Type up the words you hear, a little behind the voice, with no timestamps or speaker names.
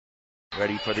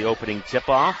Ready for the opening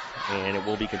tip-off, and it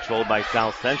will be controlled by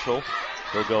South Central.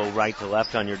 They'll go right to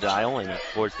left on your dial, and of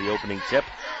course the opening tip,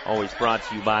 always brought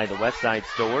to you by the Westside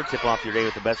Store. Tip off your day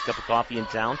with the best cup of coffee in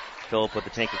town. Fill up with a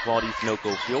tank of quality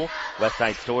Sunoco fuel.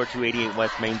 Westside Store, 288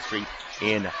 West Main Street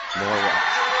in Norwalk.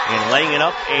 And laying it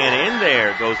up and in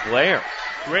there goes Blair.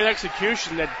 Great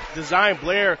execution that designed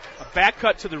Blair a back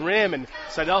cut to the rim, and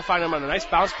Seidel found him on a nice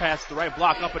bounce pass to the right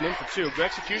block, up and in for two. Good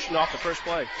execution off the first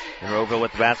play. Monroeville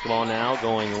with the basketball now,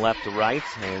 going left to right,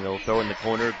 and they'll throw in the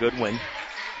corner. Goodwin.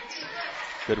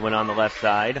 Goodwin on the left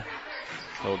side.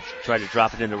 He'll try to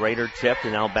drop it into Rader, tipped,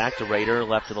 and now back to Rader,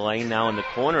 left of the lane, now in the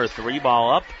corner. Three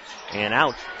ball up and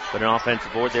out, but an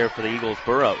offensive board there for the Eagles.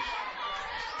 Burrows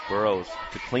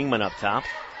to Klingman up top.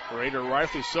 Rader,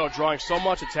 rightfully so, drawing so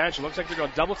much attention. Looks like they're going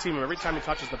to double team him every time he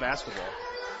touches the basketball.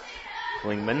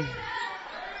 Klingman,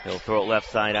 he'll throw it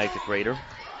left side, Isaac Rader.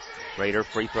 Rader,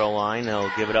 free throw line, he'll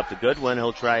give it up to Goodwin.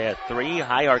 He'll try a three,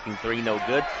 high arcing three, no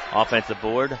good. Offensive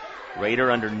board.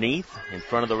 Rader underneath, in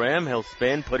front of the rim. He'll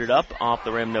spin, put it up, off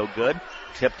the rim, no good.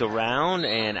 Tipped around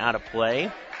and out of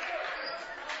play.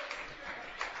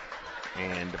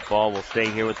 And the ball will stay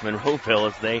here with Monroeville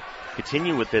as they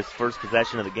continue with this first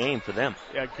possession of the game for them.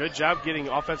 Yeah, good job getting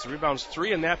offensive rebounds.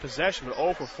 3 in that possession, but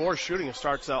 0 for 4 shooting and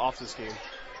starts off this game.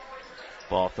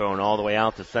 Ball thrown all the way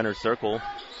out to center circle.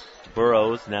 To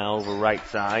Burrows, now over right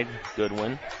side.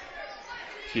 Klingman.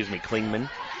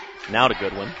 Now to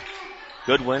Goodwin.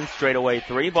 Goodwin, straight away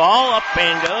three, ball up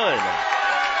and good.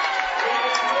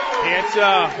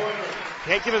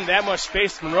 Can't give him that much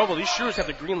space to Monroeville. These shooters have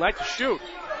the green light to shoot,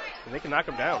 and they can knock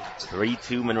him down.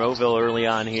 3-2 Monroeville early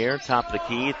on here. Top of the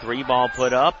key, three ball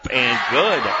put up and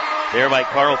good. There by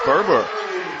Carl Ferber.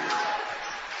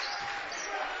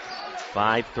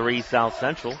 5-3 South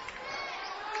Central.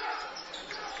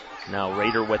 Now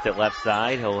Rader with it left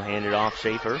side. He'll hand it off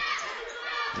Schaefer.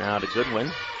 Now to Goodwin.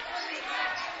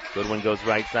 Goodwin goes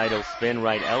right side. He'll spin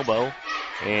right elbow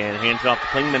and hands it off to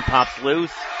Klingman. Pops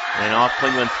loose and off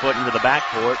Klingman's foot into the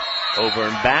backcourt. Over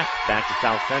and back to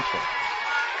South Central.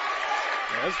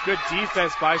 Yeah, that's good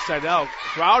defense by Seidel.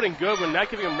 Crowding Goodwin, not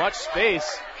giving him much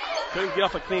space. Couldn't get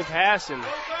off a clean pass, and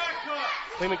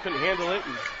Klingman couldn't handle it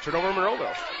and turned over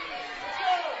Monroeville.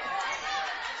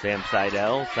 Sam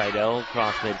Seidel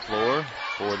cross midfloor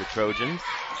for the Trojans.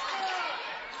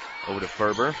 Over to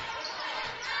Ferber.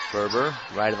 Ferber,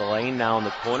 right of the lane, now in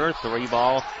the corner. Three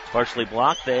ball, partially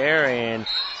blocked there, and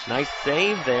nice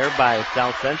save there by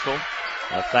South Central.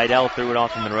 Seidel threw it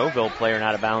off to Monroeville player and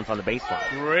out of bounds on the baseline.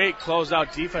 Great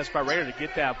closeout defense by Rader to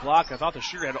get that block. I thought the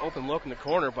shooter had an open look in the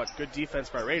corner, but good defense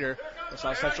by Rader.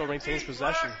 South Central maintains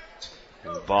possession.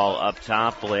 Ball up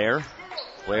top, Blair.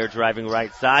 Blair driving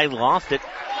right side, lost it.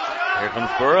 Here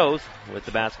comes Burrows with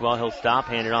the basketball. He'll stop,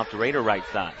 hand it off to Rader right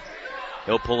side.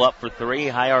 He'll pull up for three,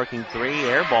 high arcing three,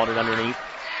 airballed it underneath,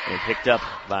 and picked up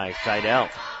by Seidel.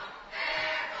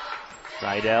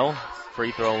 Seidel,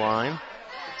 free throw line.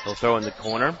 He'll throw in the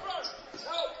corner.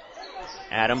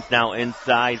 Adams now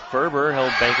inside Ferber. He'll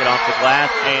bank it off the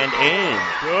glass and in.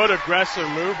 Good aggressive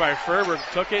move by Ferber.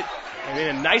 Took it and made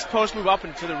a nice post move up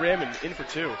into the rim and in for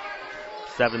two.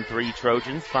 7-3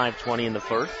 Trojans, 5:20 in the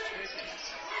first.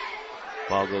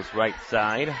 Ball goes right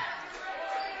side.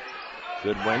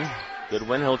 Goodwin,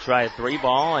 he'll try a three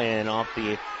ball and off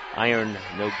the iron,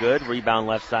 no good. Rebound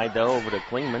left side though, over to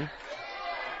Klingman.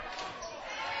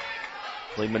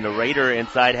 Klingman to Rader,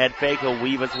 inside head fake. He'll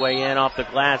weave his way in off the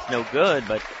glass, no good,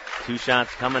 but two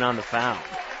shots coming on the foul.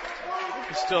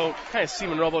 You still kind of see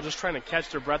Monroeville just trying to catch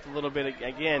their breath a little bit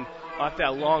again off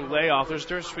that long layoff. There's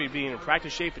difference between being in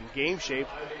practice shape and game shape.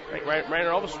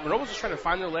 Monroeville's just trying to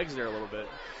find their legs there a little bit.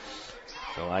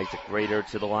 So Isaac Rader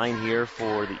to the line here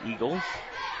for the Eagles.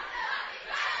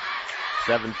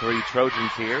 7-3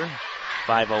 Trojans here.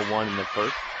 5:01 in the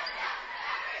first.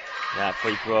 That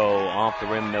free throw off the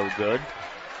rim, no good.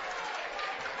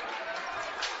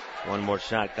 One more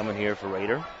shot coming here for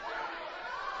Rader.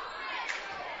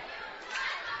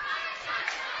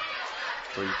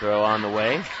 Free throw on the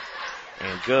way,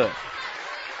 and good.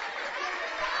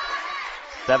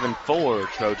 7-4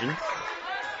 Trojans.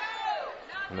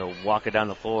 And they'll walk it down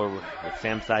the floor with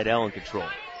Sam Seidel in control.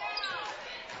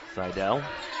 Seidel.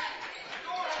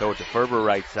 Throw it to Ferber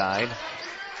right side.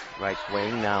 Right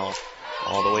wing now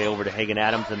all the way over to Hagan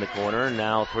Adams in the corner.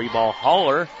 Now three ball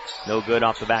hauler. No good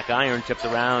off the back iron. Tipped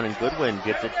around and Goodwin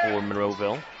gets it for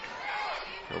Monroeville.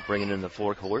 They'll bring it in the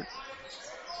forecourt.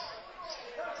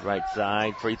 Right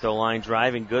side, free throw line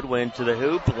driving. Goodwin to the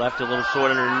hoop. Left a little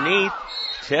short underneath.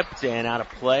 Tipped and out of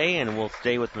play, and will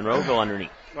stay with Monroeville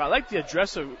underneath. Well, I like the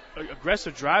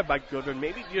aggressive drive by Goodwin.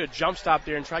 Maybe do a jump stop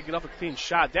there and try to get off a clean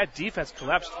shot. That defense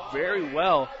collapsed very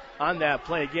well on that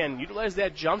play. Again, utilize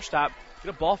that jump stop, get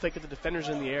a ball fake at the defenders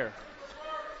in the air.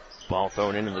 Ball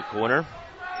thrown into the corner.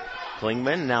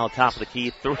 Klingman now top of the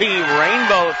key. Rainbow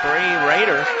three,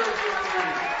 Raider.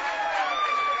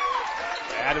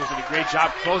 Adams did a great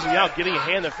job closing out, getting a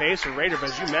hand in the face for Raider, but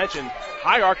as you mentioned,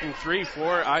 high arcing three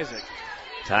for Isaac.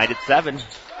 Tied at 7.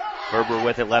 Ferber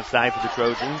with it left side for the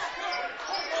Trojans.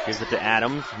 Gives it to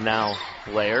Adams. Now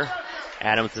Blair.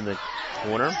 Adams in the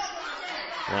corner.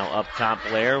 Now up top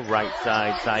Blair. Right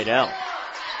side, Seidel.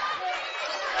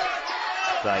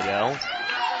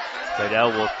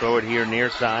 Seidel will throw it here near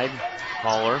side.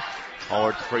 Haller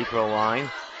to free throw line.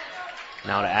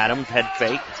 Now to Adams. Head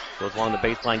fake. Goes along the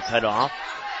baseline, cut off.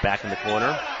 Back in the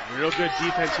corner. Real good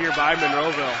defense here by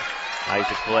Monroeville.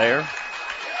 Isaac Blair.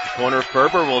 The corner,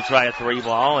 Ferber will try a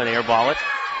 3-ball and airball it.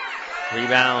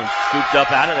 Rebound scooped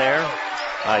up out of there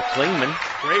by Klingman.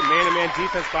 Great man-to-man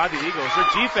defense by the Eagles.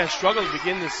 Their defense struggled to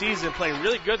begin the season, playing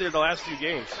really good there the last few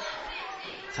games.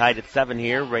 Tied at 7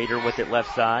 here. Raider with it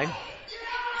left side.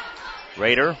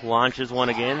 Raider launches one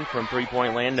again from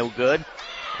three-point land, no good.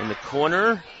 In the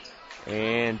corner,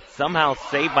 and somehow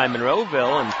saved by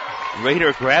Monroeville, and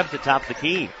Raider grabs the top of the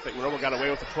key. I think Monroeville got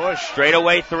away with the push. Straight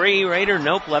away 3, Raider,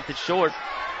 nope, left it short.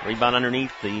 Rebound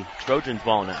underneath the Trojans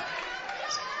ball now.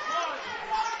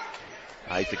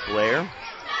 Isaac Blair.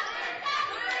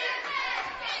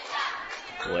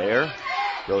 Blair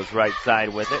goes right side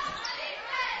with it.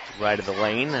 Right of the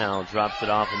lane, now drops it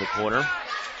off in the corner.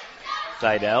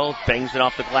 Seidel bangs it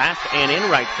off the glass and in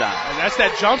right side. And that's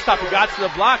that jump stop. He got to the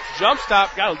block. Jump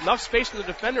stop, got enough space in the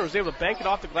defender, was able to bank it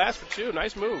off the glass for 2.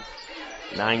 Nice move.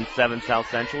 9-7 South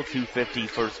Central, 2:50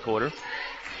 first quarter.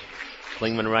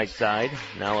 Klingman right side,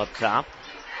 now up top.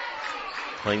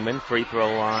 Klingman, free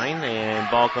throw line, and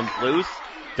ball comes loose.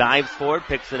 Dives for it,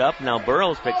 picks it up. Now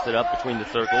Burrows picks it up between the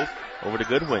circles. Over to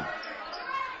Goodwin.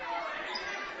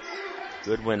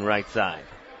 Goodwin right side.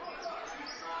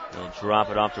 They'll drop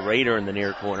it off to Raider in the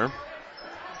near corner.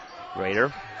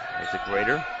 Raider, Isaac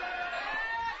Raider.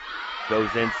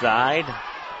 Goes inside,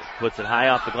 puts it high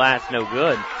off the glass, no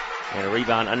good. And a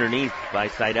rebound underneath by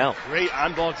Seidel. Great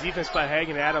on-ball defense by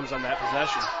Hagen Adams on that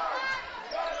possession.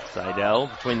 Seidel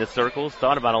between the circles,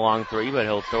 thought about a long 3, but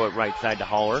he'll throw it right side to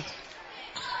Haller.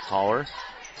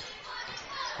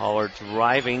 Haller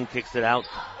driving, kicks it out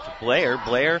to Blair.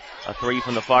 Blair, a 3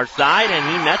 from the far side, and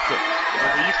he nets it.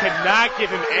 You could not give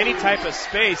him any type of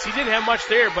space. He didn't have much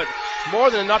there, but more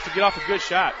than enough to get off a good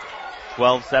shot.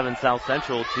 12-7 South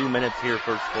Central, 2 minutes here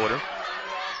first quarter.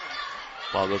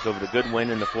 Ball goes over to Goodwin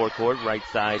in the forecourt, right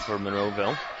side for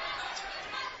Monroeville.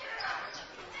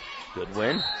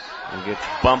 Goodwin, and gets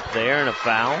bumped there and a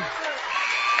foul.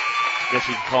 Guess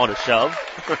you could call it a shove.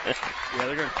 Yeah,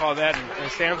 they're going to call that.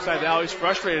 And Sam Seidel, he's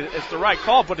frustrated. It's the right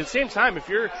call, but at the same time, if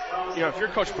you're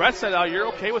Coach Brett Seidel, you're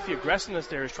okay with the aggressiveness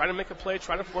there. He's trying to make a play,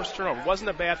 trying to force a turnover. It wasn't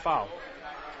a bad foul.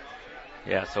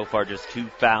 Yeah, so far just 2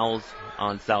 fouls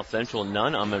on South Central,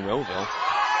 none on Monroeville.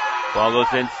 Ball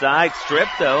goes inside,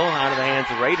 stripped though, out of the hands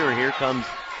of Raider. Here comes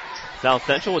South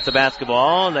Central with the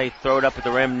basketball. They throw it up at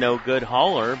the rim, no good.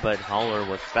 Haller, but Haller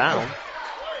was fouled.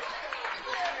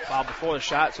 Foul before the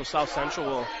shot, so South Central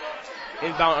will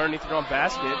inbound underneath their own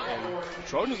basket. And the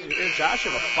Trojans and Josh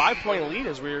have a 5-point lead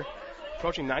as we're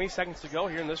approaching 90 seconds to go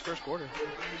here in this first quarter.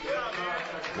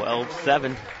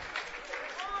 12-7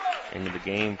 into the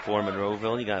game for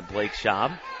Monroeville. You got Blake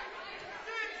Schaub.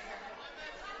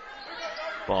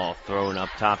 Ball thrown up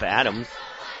top, Adams.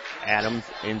 Adams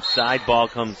inside, ball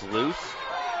comes loose.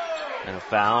 And a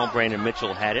foul. Brandon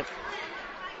Mitchell had it.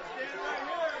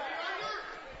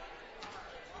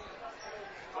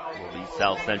 Will be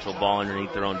South Central ball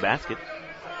underneath their own basket.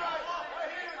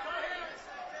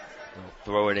 They'll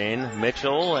throw it in.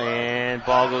 Mitchell, and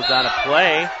ball goes out of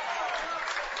play.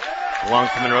 Belongs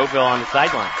to Monroeville on the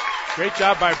sideline. Great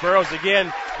job by Burrows.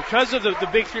 Again, because of the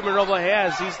big 3 Monroeville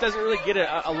has, he doesn't really get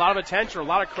a lot of attention or a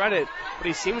lot of credit, but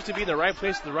he seems to be in the right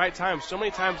place at the right time so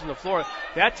many times on the floor.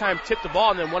 That time tipped the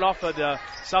ball and then went off of the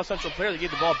South Central player to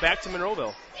get the ball back to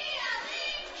Monroeville.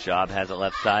 Schaub has it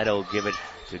left side. He'll give it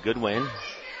to Goodwin.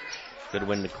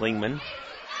 Goodwin to Klingman.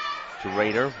 To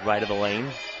Raider, right of the lane.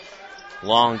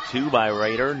 Long 2 by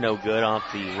Raider. No good off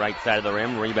the right side of the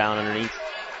rim. Rebound underneath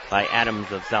by Adams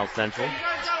of South Central.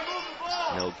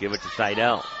 And he'll give it to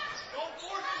Seidel.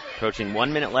 Approaching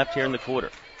 1 minute left here in the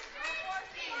quarter.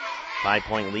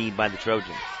 5-point lead by the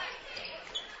Trojans.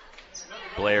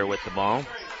 Blair with the ball.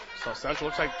 South Central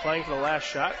looks like playing for the last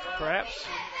shot, perhaps.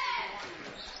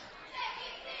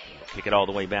 Kick it all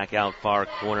the way back out, far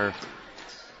corner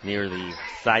near the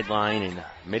sideline and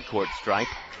midcourt stripe.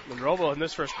 Monroeville in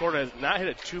this first quarter has not hit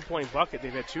a 2-point bucket.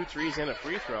 They've had 2 threes and a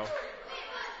free throw.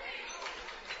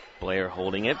 Blair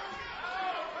holding it.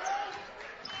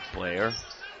 Blair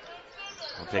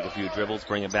will take a few dribbles,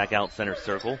 bring it back out center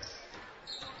circle.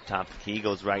 Top of the key,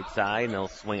 goes right side, and they'll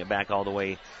swing it back all the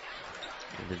way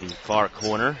into the far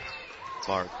corner.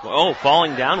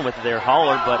 Falling down with their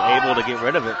hauler, but able to get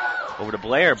rid of it. Over to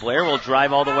Blair. Blair will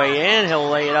drive all the way in. He'll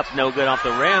lay it up, no good off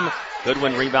the rim.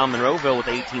 Goodwin rebound Monroeville with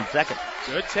 18 seconds.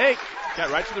 Good take.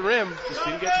 Got right to the rim. Just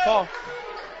didn't get the ball.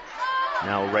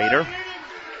 Now Raider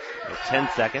with 10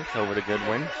 seconds over to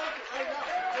Goodwin.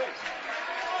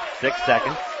 6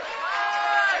 seconds.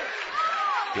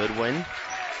 Goodwin.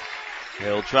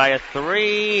 He'll try a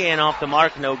three, and off the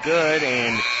mark, no good,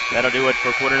 and that'll do it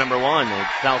for quarter number one.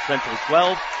 It's South Central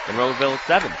 12, Monroeville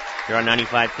 7. Here on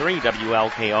 95.3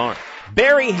 WLKR.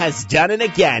 Barry has done it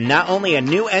again. Not only a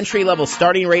new entry-level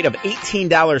starting rate of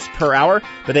 $18 per hour,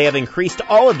 but they have increased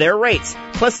all of their rates.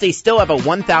 Plus, they still have a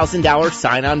 $1,000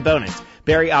 sign-on bonus.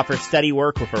 Barry offers steady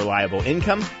work with reliable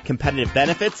income, competitive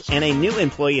benefits, and a new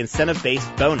employee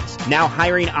incentive-based bonus. Now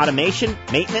hiring automation,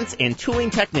 maintenance, and tooling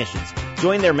technicians.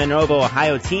 Join their Monroeville,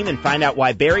 Ohio team and find out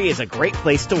why Barry is a great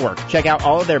place to work. Check out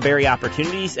all of their Barry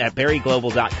opportunities at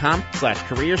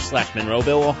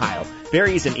barryglobal.com/careers/Monroeville, Ohio.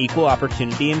 Barry is an equal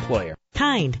opportunity employer.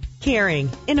 Kind, caring,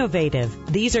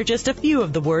 innovative. These are just a few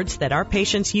of the words that our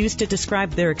patients use to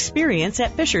describe their experience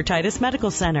at Fisher Titus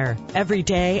Medical Center. Every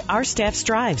day, our staff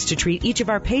strives to treat each of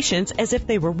our patients as if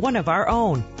they were one of our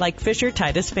own, like Fisher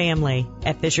Titus family.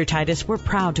 At Fisher Titus, we're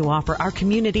proud to offer our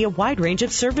community a wide range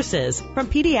of services, from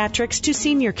pediatrics to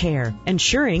senior care,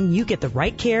 ensuring you get the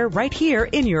right care right here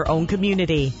in your own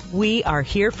community. We are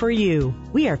here for you.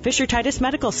 We are Fisher Titus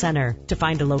Medical Center. To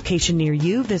find a location near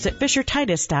you, visit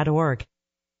fishertitus.org.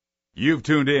 You've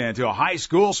tuned in to high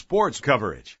school sports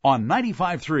coverage on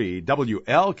 95.3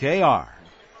 WLKR.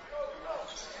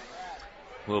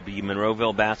 Will be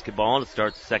Monroeville basketball to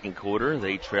start the second quarter.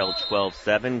 They trail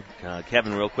 12-7.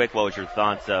 Kevin, real quick, what was your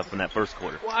thoughts from that first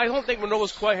quarter? Well, I don't think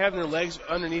Monroeville's quite having their legs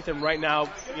underneath them right now.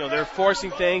 You know, they're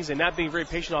forcing things and not being very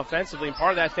patient offensively, and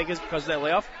part of that, I think, is because of that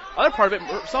layoff. Other part of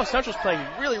it, South Central's playing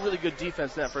really, really good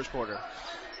defense in that first quarter.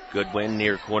 Goodwin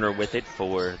near corner with it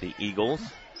for the Eagles.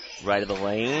 Right of the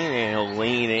lane, and he'll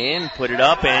lean in, put it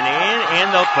up and in,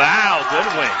 and the foul.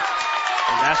 Goodwin.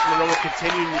 And that's what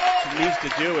Monroeville needs to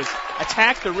do is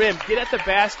attack the rim, get at the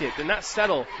basket, do not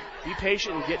settle. Be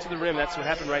patient and get to the rim. That's what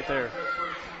happened right there.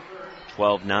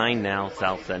 12-9 now,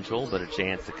 South Central, but a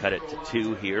chance to cut it to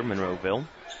 2 here, Monroeville.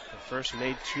 The first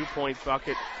made 2-point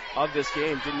bucket of this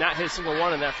game. Did not hit a single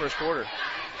one in that first quarter.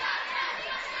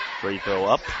 Free throw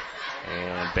up,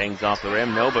 and bangs off the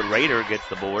rim. No, but Raider gets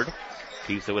the board.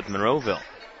 Keeps it with Monroeville.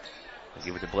 They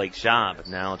give it to Blake Schaub.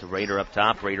 Now to Raider up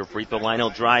top. Raider free throw line.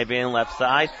 He'll drive in left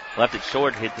side. Left it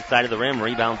short. Hit the side of the rim.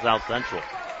 Rebound South Central.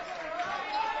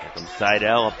 Here comes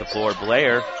Seidel up the floor.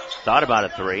 Blair thought about a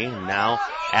three. Now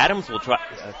Adams will try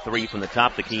a three from the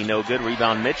top of the key. No good.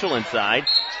 Rebound Mitchell inside.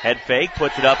 Head fake.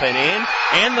 Puts it up and in.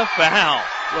 And the foul.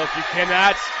 Look, you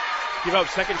cannot give up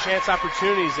second chance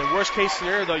opportunities. In worst case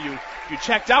scenario, though, you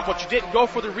checked out, but you didn't go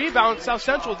for the rebound. South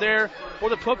Central there for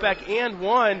the putback and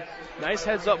one. Nice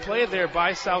heads-up play there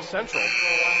by South Central.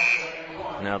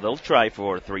 Now they'll try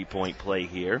for a three-point play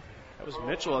here. That was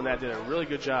Mitchell, and that did a really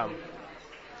good job.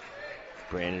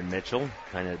 Brandon Mitchell,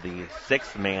 kind of the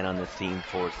sixth man on this team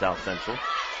for South Central.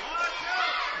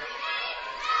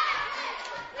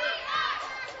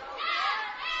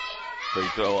 Free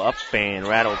throw up and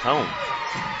rattles home.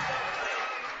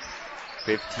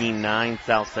 15-9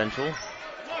 South Central.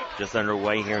 Just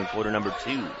underway here in quarter number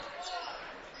 2.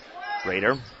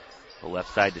 Raider, the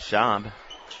left side to Schaub.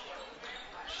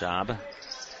 Schaub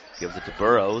gives it to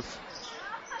Burrows.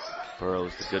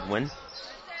 Burrows to Goodwin.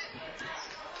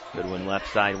 Goodwin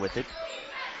left side with it.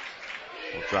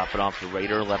 We'll drop it off to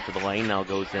Raider, left of the lane. Now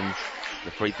goes in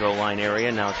the free throw line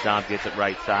area. Now Schaub gets it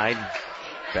right side.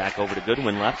 Back over to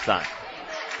Goodwin, left side.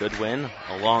 Goodwin,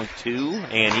 a long two,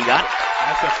 and he got it.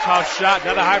 That's a tough shot.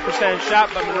 Not a high percentage shot,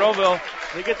 but Monroeville,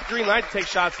 they get the green light to take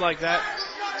shots like that.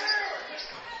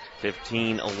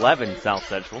 15-11 South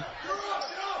Central.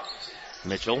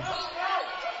 Mitchell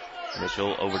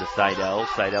over to Seidel.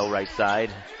 Seidel right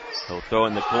side. He'll throw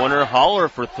in the corner. Haller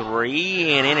for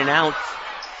three, and in and out.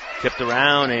 Tipped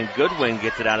around, and Goodwin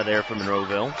gets it out of there for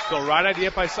Monroeville. So right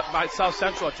idea by South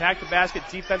Central. Attack the basket,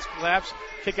 defense collapse,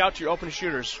 kick out to your open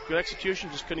shooters. Good execution,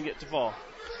 just couldn't get to fall.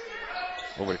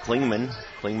 Over to Klingman.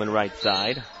 Klingman right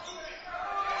side.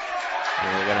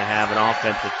 And we're going to have an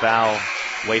offensive foul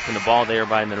away from the ball there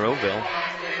by Monroeville.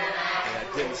 Yeah,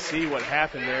 didn't see what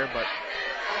happened there, but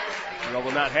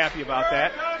Monroeville not happy about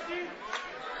that.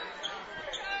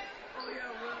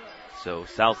 So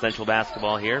South Central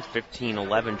basketball here,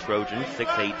 15-11 Trojans,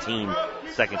 6:18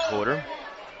 second quarter.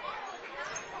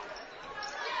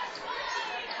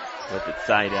 With it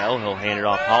Seidel, he'll hand it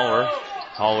off Haller.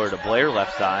 Haller to Blair,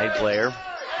 left side. Blair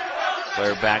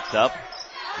backs up.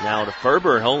 Now to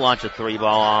Ferber, he'll launch a three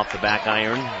ball off the back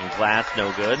iron and glass,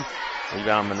 no good.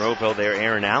 Rebound Monroeville there,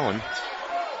 Aaron Allen.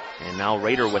 And now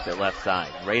Rader with it left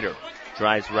side. Rader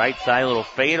drives right side, little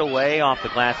fade away off the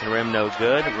glass and rim, no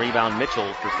good. Rebound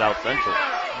Mitchell for South Central.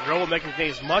 Monroeville making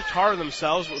things much harder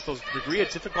themselves with those degree of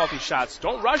difficulty shots.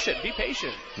 Don't rush it, be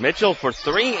patient. Mitchell for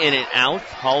three, in and out.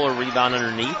 Haller rebound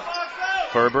underneath.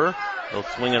 Ferber, he'll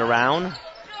swing it around.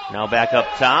 Now back up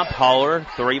top. Haller,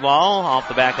 three ball off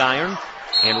the back iron.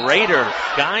 And Rader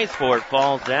skies for it,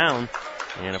 falls down.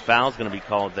 And a foul's going to be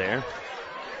called there.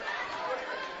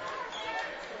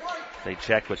 They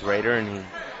check with Rader, and he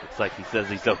looks like he says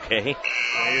he's okay.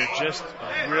 Rader just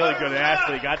a really good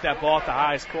athlete. Got that ball at the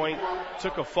highest point.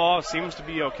 Took a fall. Seems to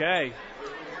be okay.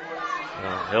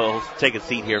 He'll take a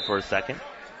seat here for a second.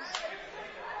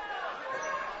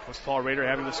 Was Paul Rader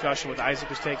having a discussion with Isaac,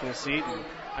 who's taking a seat? And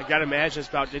I got to imagine it's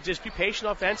about just be patient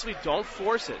offensively. Don't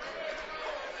force it.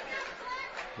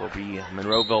 Will be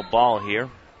Monroeville ball here.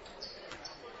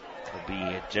 Will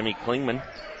be Jimmy Klingman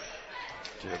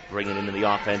to bring it into the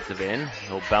offensive end.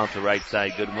 He'll bounce to right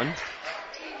side, Goodwin.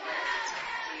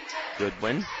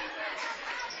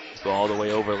 Go all the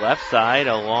way over left side,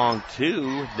 a long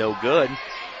two, no good.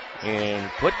 And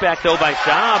put back though by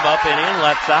Schaub, up and in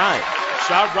left side.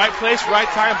 Schaub, right place, right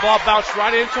time, ball bounced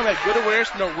right into him, had good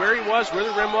awareness, know where he was, where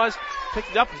the rim was,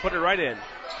 picked it up and put it right in.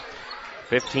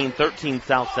 15-13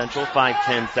 South Central,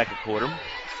 5:10 second quarter.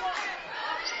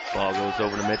 Ball goes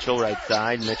over to Mitchell, right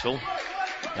side. Mitchell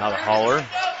now to Haller.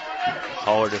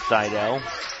 Haller to Seidel.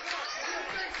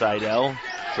 Seidel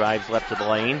drives left to the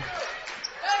lane.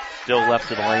 Still left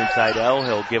to the lane, Seidel.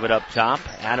 He'll give it up top.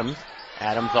 Adams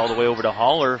all the way over to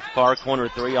Haller. Far corner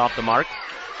three off the mark.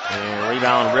 And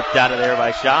rebound ripped out of there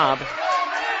by Schaub.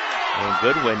 And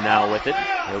Goodwin now with it.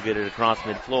 He'll get it across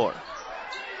mid-floor.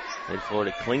 Mid-floor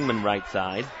to Klingman right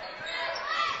side.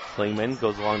 Klingman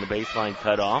goes along the baseline,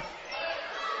 cut off.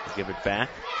 Give it back.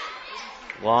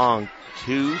 Long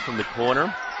two from the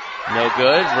corner. No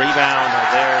good. Rebound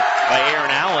there by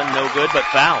Aaron Allen. No good, but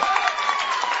foul.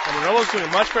 And Monroeville's doing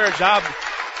a much better job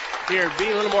here,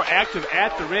 being a little more active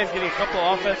at the rim, getting a couple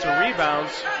of offensive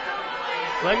rebounds.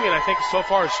 Klingman, I think, so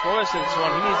far is scoreless and so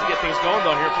on. He needs to get things going,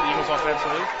 though, here for the Eagles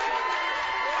offensively.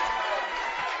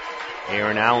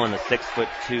 Aaron Allen, a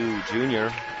 6'2"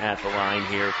 junior at the line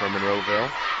here for Monroeville.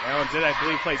 Allen did, I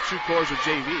believe, play 2 quarters with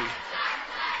JV.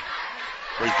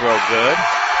 Free throw good.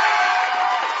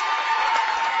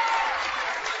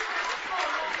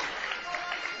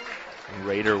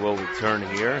 Rader will return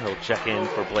here. He'll check in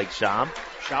for Blake Schaub.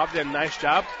 Schaub did a nice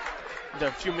job.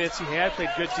 The few minutes he had, played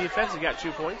good defense. He got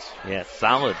 2 points. Yeah,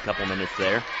 solid couple minutes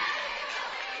there.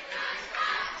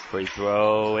 Free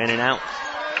throw in and out.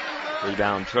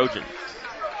 Rebound Trojans.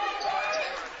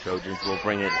 Trojans will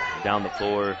bring it down the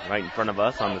floor right in front of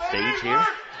us on the stage here.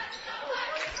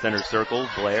 Center circle,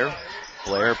 Blair.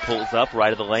 Blair pulls up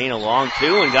right of the lane, a long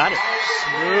two, and got it.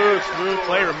 Smooth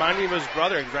play, reminding him of his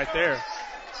brother right there.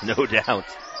 No doubt.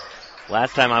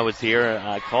 Last time I was here,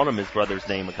 I called him his brother's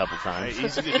name a couple times. Hey,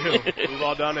 easy to do. We've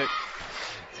all done it.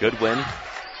 Goodwin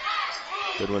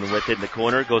with it in the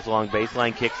corner, goes along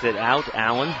baseline, kicks it out.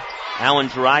 Allen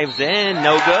drives in,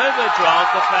 no good, but draws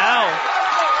the foul.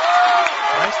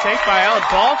 Nice take by Allen.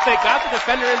 Ball fake, got the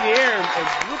defender in the air,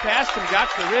 and blew past him, got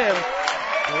to the rim,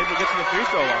 and able to get to the free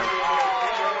throw line.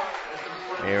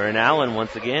 Aaron Allen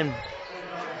once again.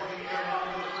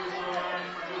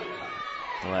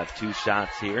 We'll have 2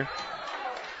 shots here.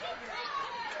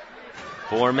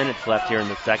 4 minutes left here in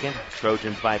the second.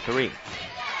 Trojans by 3.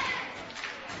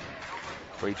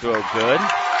 Free throw good.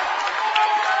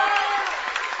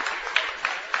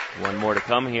 1 more to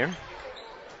come here.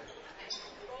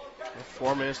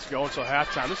 4 minutes to go until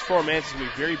halftime. This 4 minutes is going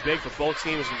to be very big for both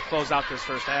teams to close out this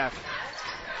first half.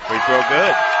 Free throw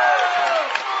good.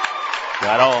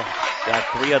 Got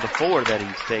 3 of the 4 that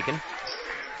he's taken.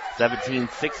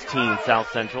 17-16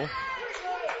 South Central.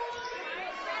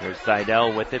 There's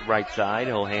Seidel with it, right side.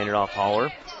 He'll hand it off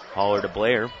Haller. Haller to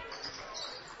Blair.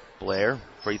 Blair,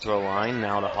 free throw line,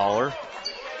 now to Haller.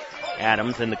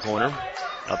 Adams in the corner.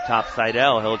 Up top,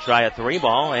 Seidel. He'll try a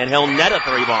 3-ball, and he'll net a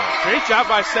 3-ball. Great job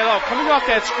by Seidel. Coming off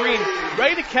that screen,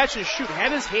 ready to catch and shoot.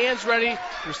 Had his hands ready,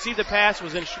 received the pass,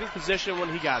 was in shooting position when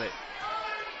he got it.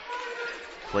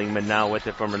 Klingman now with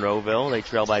it from Monroeville. They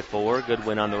trail by 4.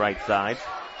 Goodwin on the right side.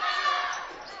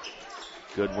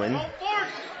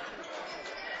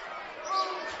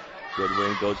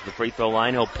 Goodwin goes to the free throw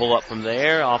line. He'll pull up from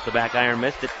there. Off the back iron,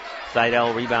 missed it.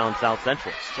 Seidel rebound, South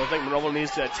Central. Still think Monroeville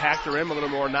needs to attack the rim a little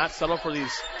more, not settle for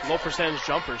these low percentage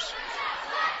jumpers.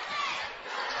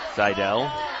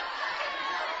 Seidel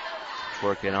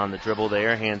working on the dribble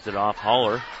there, hands it off.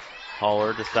 Haller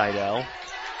to Seidel.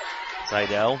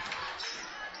 Seidel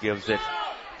gives it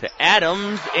to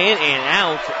Adams, in and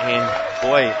out, and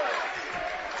boy,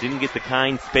 didn't get the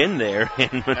kind spin there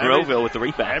in Monroeville with the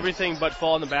rebound. Everything but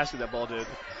fall in the basket that ball did.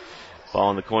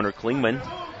 Ball in the corner, Klingman.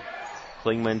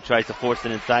 Klingman tries to force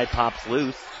it inside, pops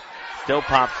loose. Still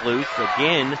pops loose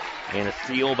again, and a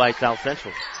steal by South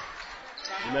Central.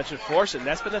 You mentioned forcing.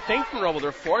 That's been the thing for Monroeville.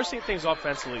 They're forcing things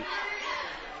offensively.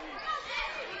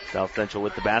 South Central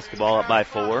with the basketball up by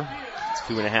 4.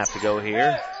 2.5 to go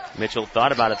here. Mitchell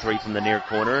thought about a three from the near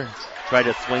corner. Tried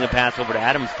to swing a pass over to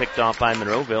Adams, picked off by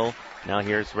Monroeville. Now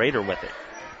here's Rader with it.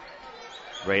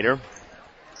 Rader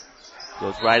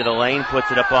goes right to the lane, puts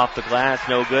it up off the glass.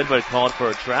 No good, but called for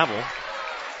a travel.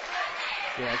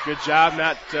 Yeah, good job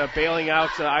not bailing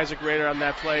out Isaac Rader on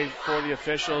that play for the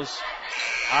officials.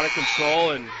 Out of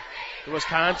control, and there was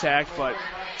contact, but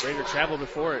Rader traveled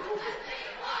before it.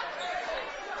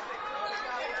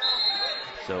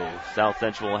 So South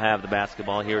Central will have the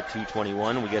basketball here at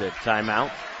 2:21. We get a timeout.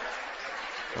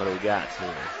 What do we got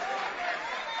here?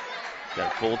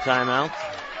 Got a full timeout.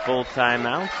 Full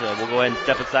timeout. We'll go ahead and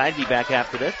step aside. Be back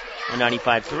after this on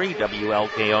 95.3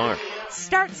 WLKR.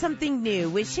 Start something new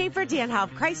with Schaefer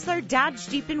Danhoff Chrysler Dodge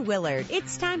Jeep in Willard.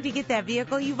 It's time to get that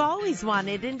vehicle you've always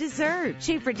wanted and deserved.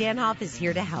 Schaefer Danhoff is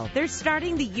here to help. They're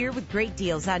starting the year with great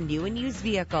deals on new and used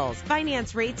vehicles.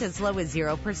 Finance rates as low as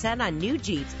 0% on new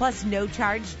Jeeps, plus no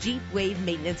charge Jeep Wave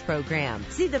maintenance program.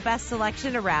 See the best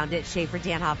selection around at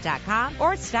SchaeferDanhoff.com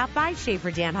or stop by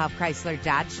Schaefer Danhoff Chrysler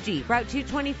Dodge Jeep, Route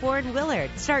 224 in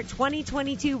Willard. Start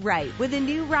 2022 right with a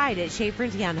new ride at Schaefer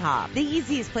Danhoff. The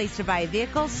easiest place to buy a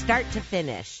vehicle, start to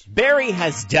finish. Barry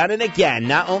has done it again.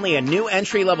 Not only a new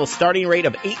entry-level starting rate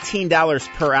of $18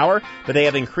 per hour, but they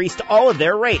have increased all of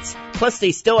their rates. Plus,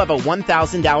 they still have a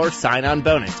 $1,000 sign-on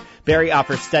bonus. Barry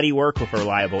offers steady work with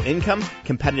reliable income,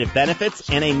 competitive benefits,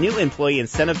 and a new employee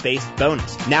incentive-based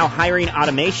bonus. Now hiring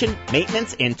automation,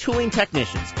 maintenance, and tooling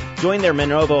technicians. Join their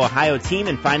Monroeville, Ohio team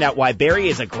and find out why Barry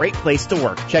is a great place to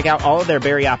work. Check out all of their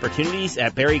Barry opportunities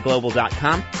at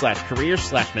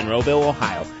barryglobal.com/careers/Monroeville,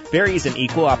 Ohio. Barry is an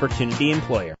equal opportunity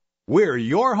employer. We're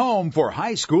your home for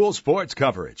high school sports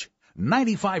coverage.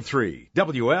 95.3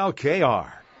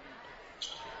 WLKR.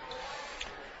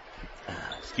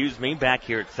 Excuse me, back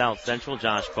here at South Central.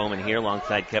 Josh Bowman here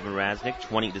alongside Kevin Rasnick.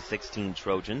 20-16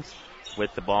 Trojans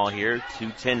with the ball here.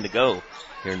 2:10 to go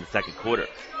here in the second quarter.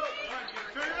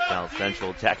 South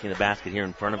Central attacking the basket here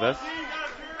in front of us.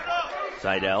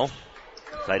 Seidel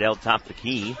topped the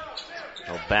key.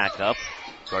 He'll back up.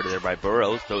 Guarded there by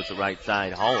Burrows. Throws the right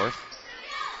side. Haller.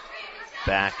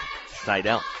 Back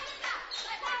Seidel.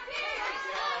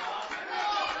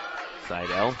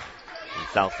 Seidel. And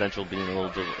South Central being a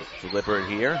little deliberate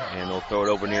here. And they'll throw it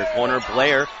over near corner.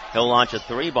 Blair. He'll launch a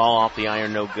three. Ball off the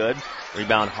iron. No good.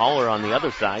 Rebound Haller on the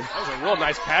other side. That was a real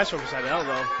nice pass from Seidel,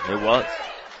 though. It was.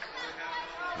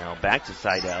 Now back to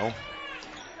Seidel.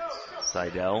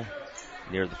 Seidel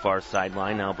near the far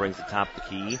sideline. Now brings it top the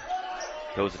key.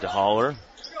 Goes it to Haller.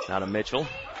 Now to Mitchell.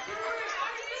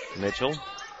 Mitchell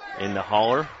into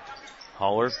Haller.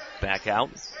 Haller back out.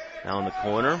 Now in the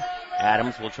corner.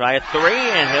 Adams will try a three,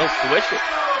 and he'll switch it.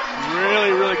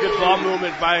 Really, really good ball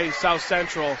movement by South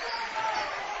Central.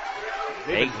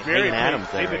 They've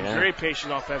been very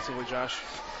patient offensively, Josh.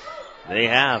 They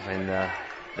have, and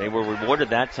they were rewarded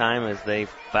that time as they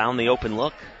found the open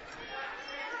look.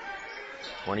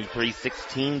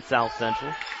 23-16 South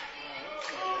Central.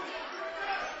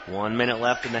 1 minute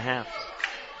left in the half.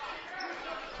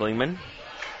 Klingman.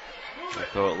 They'll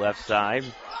throw it left side.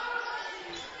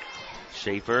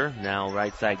 Schaefer, now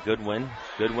right side Goodwin.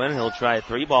 Goodwin, he'll try a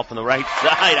three ball from the right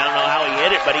side. I don't know how he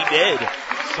hit it, but he did.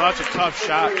 Such a tough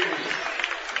shot.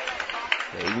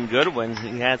 Aiden Goodwin,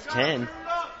 he has 10.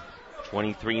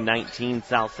 23-19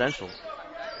 South Central.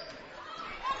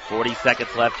 40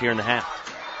 seconds left here in the half.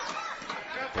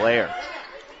 Blair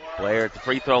at the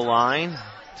free throw line.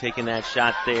 Taking that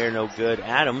shot there, no good.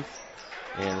 Adams.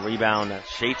 And rebound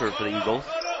Schaefer for the Eagles.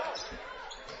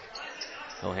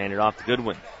 He'll hand it off to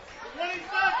Goodwin.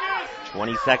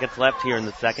 20 seconds left here in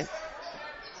the second.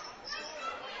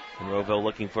 Monroeville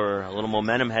looking for a little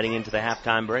momentum heading into the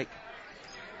halftime break.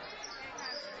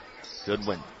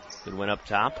 Goodwin up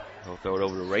top. He'll throw it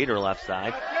over to Rader left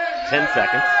side. 10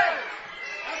 seconds.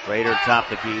 Rader top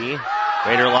the key.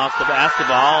 Rader lost the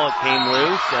basketball. It came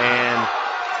loose and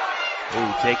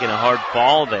taking a hard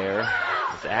fall there.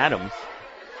 is Adams.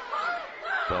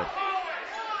 But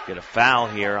get a foul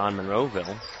here on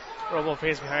Monroeville. Monroeville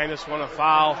face behind us, want a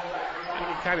foul. You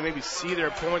can kind of maybe see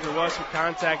their point. There was some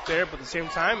contact there, but at the same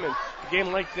time, in a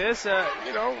game like this,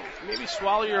 maybe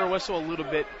swallow your whistle a little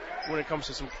bit when it comes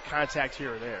to some contact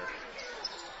here or there.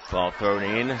 Ball thrown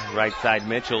in, right side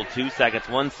Mitchell, 2 seconds,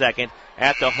 1 second.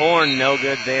 At the horn, no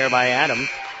good there by Adams.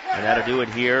 And that'll do it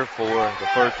here for the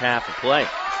first half of play.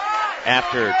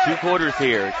 After 2 quarters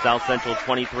here, South Central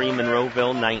 23,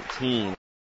 Monroeville 19.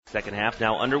 Second half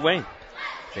now underway.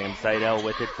 Sam Seidel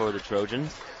with it for the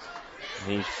Trojans.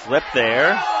 He slipped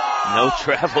there. No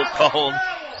travel called.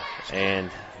 And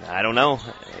I don't know.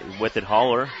 With it,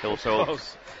 Haller. He'll throw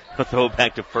it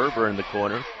back to Ferber in the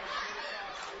corner.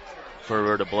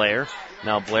 Ferber to Blair.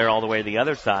 Now Blair all the way to the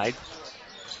other side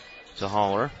to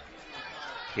Haller.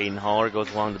 Caden Haller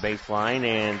goes along the baseline,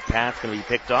 and pass going to be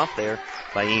picked off there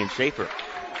by Ian Schaefer.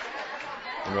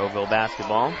 Monroeville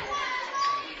basketball.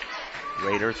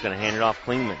 Raiders going to hand it off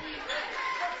Klingman.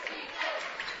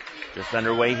 Just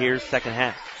underway here, second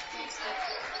half.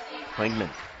 Klingman.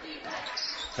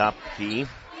 Top key.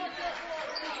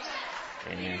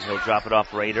 And he'll drop it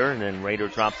off Raider, and then Raider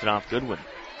drops it off Goodwin.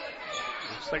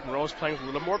 Looks like Monroe's playing with a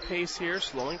little more pace here,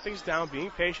 slowing things down,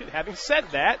 being patient. Having said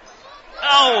that,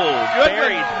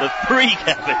 buried the three,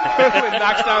 Kevin. Goodwin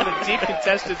knocks down the deep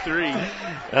contested three.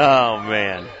 Oh,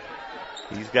 man.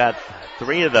 He's got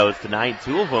 3 of those tonight,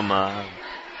 2 of them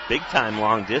big time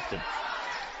long distance.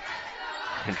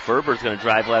 And Ferber's going to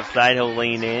drive left side. He'll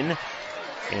lean in.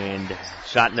 And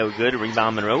shot no good.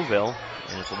 Rebound Monroeville.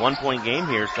 And it's a 1-point game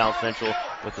here. South Central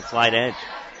with the slight edge.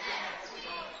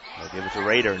 They'll give it to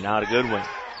Raider. Now to Goodwin.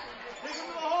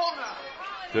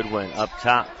 Goodwin up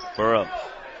top. Burrows.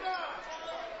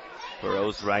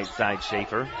 Burrows right side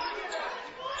Schaefer.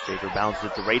 Schaefer bounces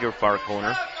it to Raider far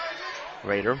corner.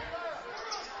 Raider.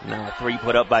 Now a 3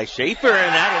 put up by Schaefer,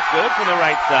 and that is good from the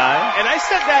right side. And I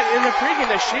said that in the pregame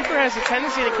that Schaefer has a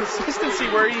tendency to consistency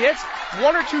where he hits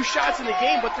 1 or 2 shots in the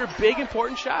game, but they're big,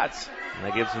 important shots. And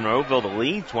that gives Monroeville the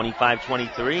lead,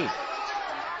 25-23.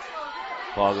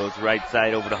 Ball goes right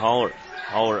side over to Haller.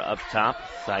 Haller up top,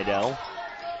 Seidel.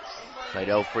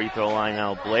 Seidel free throw line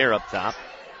now, Blair up top.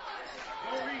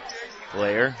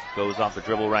 Blair goes off the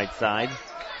dribble right side.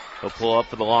 He'll pull up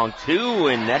for the long 2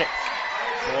 and net it.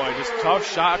 Boy, just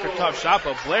tough shot after tough shot,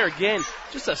 but Blair again,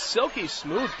 just a silky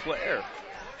smooth player.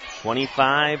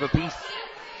 25 apiece.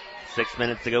 6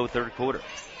 minutes to go, third quarter.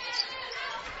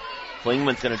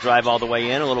 Klingman's going to drive all the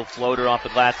way in. A little floater off the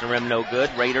glass and rim, no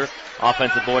good. Raider,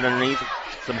 offensive board underneath.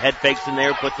 Some head fakes in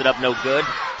there, puts it up, no good.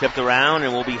 Tipped around,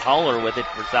 and will be Haller with it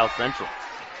for South Central.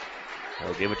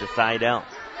 They'll give it to Seidel.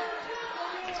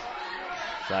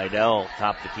 Seidel,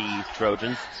 top the key,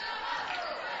 Trojans.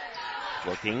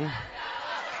 Looking.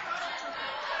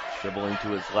 Dribbling to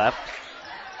his left.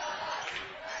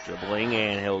 Dribbling,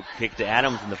 and he'll kick to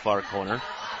Adams in the far corner.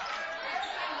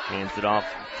 Hands it off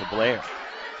to Blair.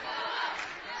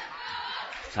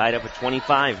 Tied up at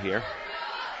 25 here.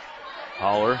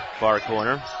 Haller, far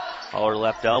corner. Haller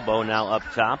left elbow, now up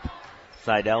top.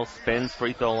 Seidel spins,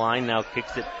 free throw line, now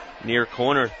kicks it near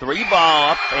corner. 3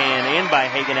 ball up and in by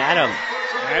Hagan Adams.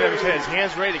 Adams had his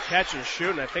hands ready to catch and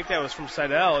shoot, and I think that was from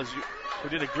Seidel, who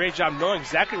did a great job knowing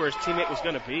exactly where his teammate was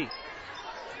going to be.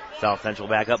 South Central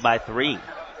back up by 3.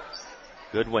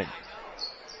 Goodwin.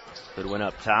 Goodwin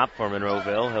up top for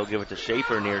Monroeville. He'll give it to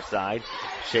Schaefer near side.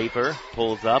 Schaefer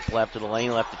pulls up, left to the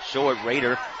lane, left it short.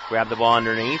 Raider grab the ball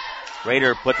underneath.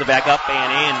 Raider puts it back up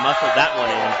and in, muscled that one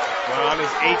in. Well, on his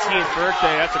 18th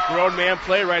birthday, that's a grown man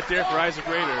play right there for Isaac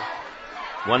Raider.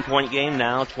 1-point game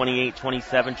now,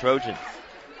 28-27 Trojans.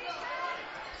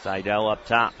 Seidel up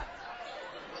top.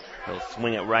 He'll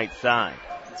swing it right side.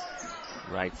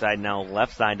 Right side now,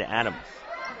 left side to Adams.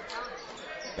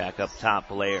 Back up top,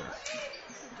 Blair.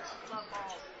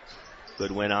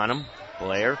 Goodwin on him.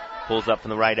 Blair pulls up from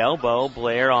the right elbow.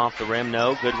 Blair off the rim,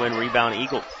 no. Goodwin rebound,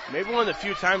 Eagles. Maybe one of the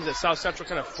few times that South Central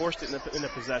kind of forced it in the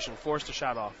possession, forced a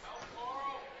shot off.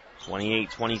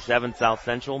 28-27 South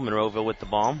Central. Monroeville with the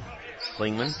ball.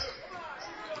 Klingman.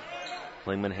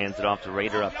 Klingman hands it off to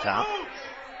Raider up top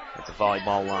at the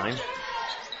volleyball line.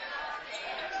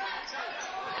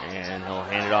 And he'll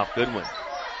hand it off Goodwin.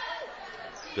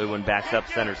 Goodwin backs up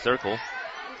center circle.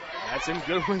 That's in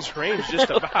Goodwin's range just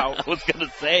about. I was going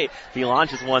to say, if he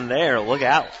launches one there, look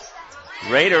out.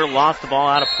 Raider lost the ball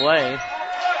out of play.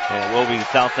 And it will be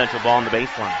South Central ball on the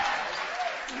baseline.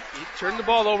 He turned the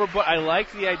ball over, but I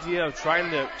like the idea of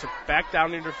trying to back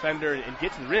down the defender and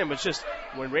get to the rim. It's just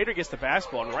when Raider gets the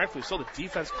basketball, and rightfully so, the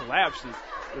defense collapsed and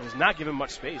it does not give him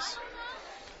much space.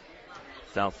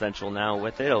 South Central now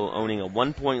with it, owning a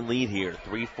 1-point lead here.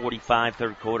 3:45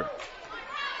 third quarter.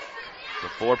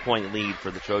 It's a 4-point lead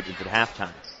for the Trojans at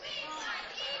halftime.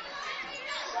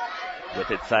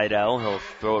 With it, Seidel. He'll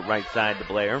throw it right side to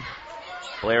Blair.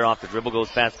 Blair off the dribble, goes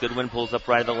past Goodwin, pulls up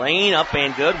right of the lane, up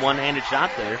and good. One-handed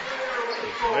shot there.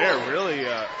 Blair really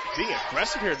being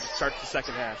aggressive here to start the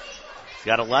second half. He's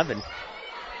got 11.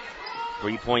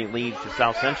 3-point lead for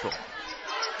South Central.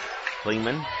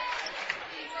 Klingman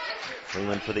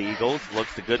for the Eagles.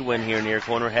 Looks to Goodwin here near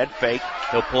corner. Head fake.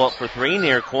 He'll pull up for three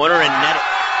near corner and net it.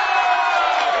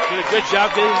 Did a good job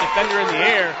getting the defender in the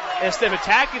air. And instead of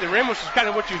attacking the rim, which is kind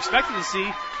of what you expected to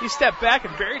see, he stepped back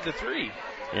and buried the three.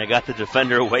 Yeah, got the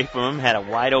defender away from him, had a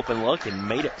wide open look, and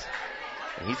made it.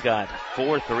 And he's got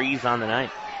 4 threes on the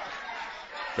night.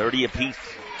 30 apiece.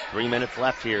 3 minutes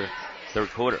left here, third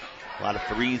quarter. A lot of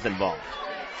threes involved.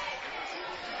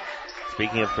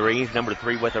 Speaking of threes, number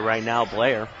 3 with it right now,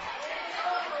 Blair.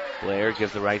 Blair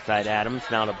gives the right side Adams.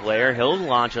 Now to Blair. He'll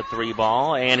launch a 3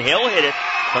 ball, and he'll hit it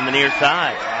from the near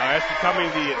side. That's becoming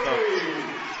the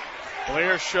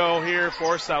Blair show here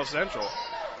for South Central.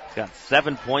 He's got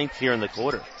 7 points here in the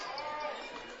quarter.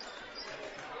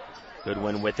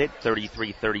 Goodwin with it.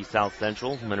 33-30 South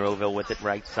Central. Monroeville with it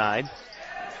right side.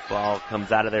 Ball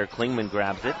comes out of there. Klingman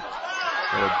grabs it.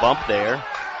 A little bump there.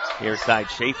 Near side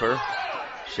Schaefer.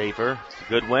 Schaefer to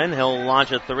Goodwin. He'll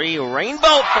launch a 3. Rainbow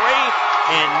 3.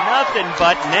 And nothing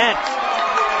but net.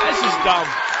 This is dumb.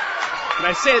 And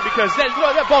I say it because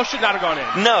that ball should not have gone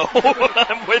in. No,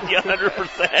 I'm with you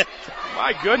 100%.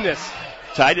 My goodness.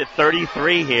 Tied at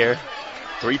 33 here.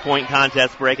 3-point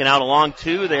contest breaking out. A long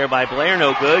 2 there by Blair.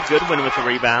 No good. Goodwin with the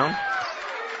rebound.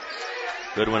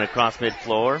 Goodwin across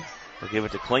midfloor. He'll give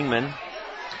it to Klingman.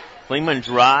 Klingman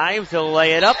drives. He'll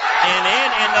lay it up and in,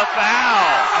 and the foul.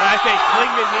 And I think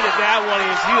Klingman needed that one.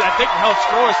 I think he held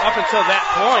scoreless up until that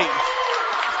point.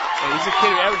 And he's a kid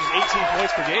who averages 18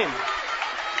 points per game.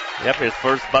 Yep, his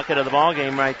first bucket of the ball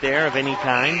game right there of any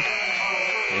kind.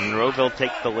 And Monroeville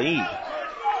takes the lead.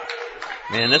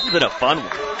 Man, this has been a fun one.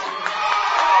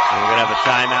 And we're going to have a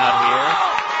timeout here.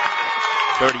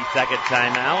 30-second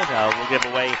timeout. We'll give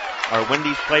away our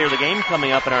Wendy's Player of the Game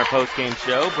coming up in our post-game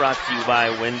show, brought to you by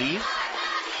Wendy's.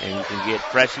 And you can get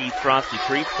fresh Eats Frosty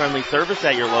Treats friendly service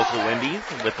at your local Wendy's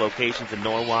with locations in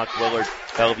Norwalk, Willard,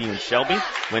 Bellevue, and Shelby.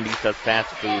 Wendy's does fast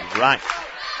food right.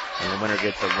 And the winner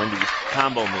gets a Wendy's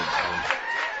combo meal.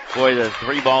 And boy, the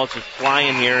 3 balls just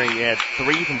flying here. He had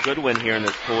 3 from Goodwin here in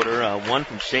this quarter, 1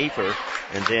 from Schaefer,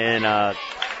 and then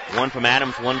 1 from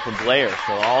Adams, 1 from Blair.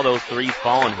 So all those 3s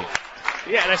falling here.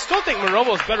 Yeah, and I still think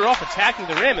Monroeville is better off attacking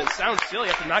the rim. It sounds silly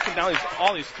after knocking down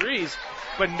all these 3s.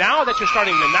 But now that you're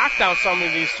starting to knock down some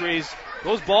of these 3s,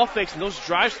 those ball fakes and those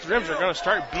drives to the rims are going to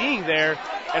start being there.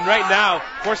 And right now,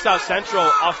 for South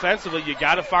Central, offensively, you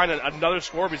got to find another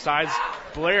scorer besides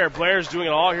Blair. Blair's doing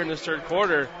it all here in this third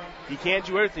quarter. You can't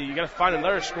do everything. You got to find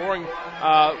another scoring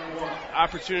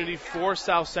opportunity for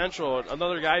South Central.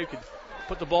 Another guy who could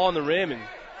put the ball on the rim. And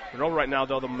Monroeville right now,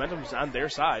 though, the momentum's on their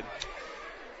side.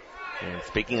 And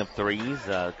speaking of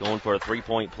 3s, going for a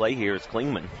 3-point play here is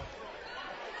Klingman.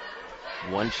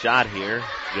 1 shot here.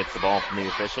 Gets the ball from the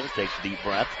official. Takes a deep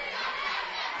breath.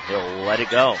 He'll let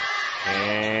it go.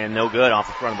 And no good off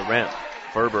the front of the rim.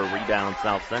 Ferber rebounds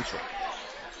South Central.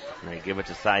 And they give it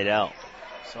to Seidel.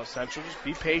 South Central, just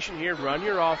be patient here. Run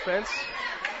your offense.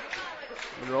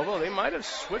 Monroeville, they might have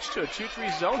switched to a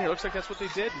 2-3 zone here. Looks like that's what they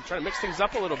did. And trying to mix things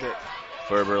up a little bit.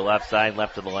 Ferber left side,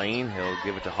 left of the lane. He'll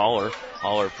give it to Haller.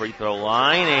 Haller free throw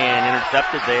line and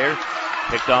intercepted there.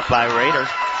 Picked off by Rader.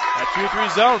 That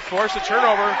 2-3 zone forced a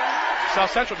turnover.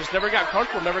 South Central just never got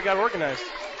comfortable, never got organized.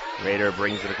 Rader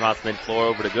brings it across midfloor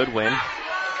over to Goodwin.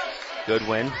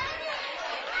 Goodwin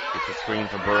gets a screen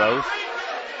from Burrows.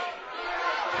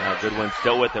 Now Goodwin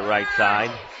still with the right side.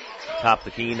 Top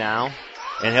the key now.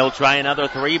 And he'll try another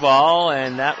 3 ball,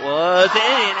 and that was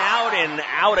in and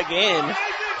out again.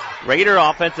 Rader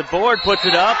offensive board puts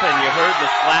it up, and you heard the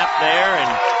slap there,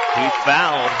 and he's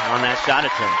fouled on that shot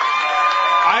attempt.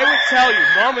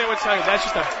 Normally I would tell you that's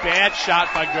just a bad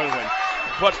shot by Goodwin.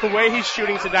 But the way he's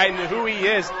shooting tonight and who he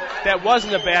is, that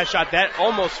wasn't a bad shot. That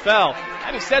almost fell.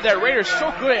 Having said that, Rader's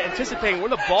so good at anticipating where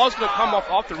the ball's going to come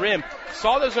off the rim.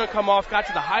 Saw that it was going to come off, got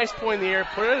to the highest point in the air,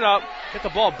 put it up, hit the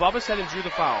ball above his head, and drew the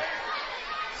foul.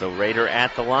 So Rader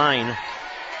at the line.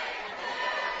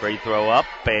 Free throw up,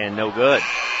 and no good.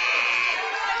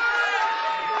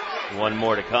 1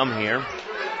 more to come here.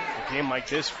 A game like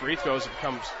this, free throws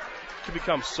could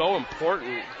become so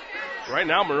important. Right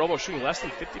now, Monroeville shooting less than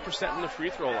 50% from the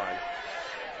free throw line.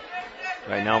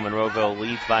 Right now, Monroeville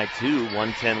leads by 2.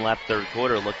 1:10 left third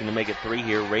quarter. Looking to make it 3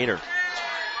 here, Rader.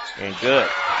 And good.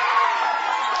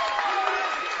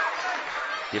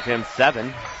 give him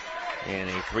 7, and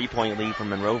a 3-point lead for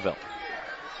Monroeville.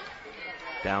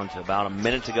 Down to about a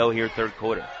minute to go here, third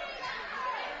quarter.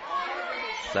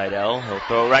 Seidel, he'll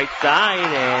throw right side,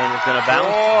 and it's going to bounce.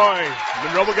 Boy,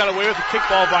 Monroeville got away with the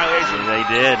kickball violation. And they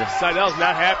did. Seidel's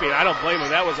not happy, and I don't blame him.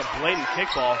 That was a blatant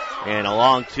kickball. And a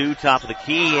long 2, top of the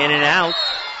key, in and out.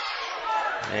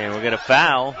 And we're going to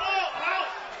foul.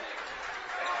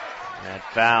 That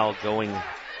foul going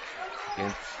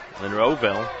against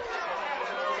Monroeville.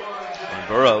 And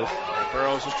Burrows.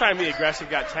 Burrows was trying to be aggressive,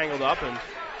 got tangled up, and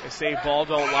they say ball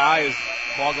don't lie. As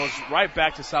ball goes right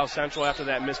back to South Central after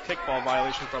that missed kickball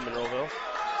violation from Monroeville.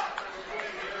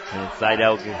 And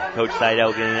Seidel, Coach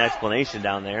Seidel getting an explanation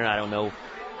down there. I don't know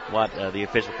what the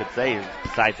official could say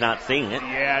besides not seeing it.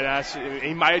 Yeah,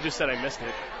 he might have just said I missed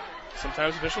it.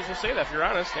 Sometimes officials will say that, if you're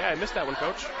honest. Yeah, I missed that one,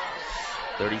 Coach.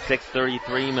 36-33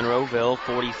 Monroeville,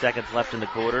 40 seconds left in the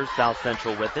quarter. South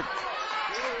Central with it.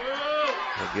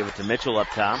 They'll give it to Mitchell up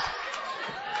top.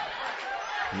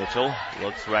 Mitchell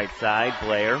looks right side.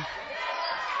 Blair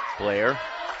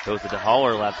goes it to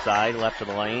Haller left side, left of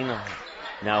the lane.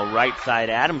 Now right side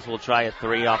Adams will try a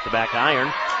 3 off the back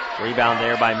iron. Rebound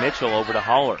there by Mitchell over to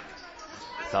Haller.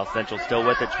 South Central still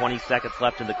with it, 20 seconds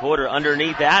left in the quarter.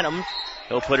 Underneath Adams,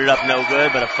 he'll put it up no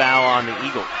good, but a foul on the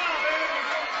Eagles.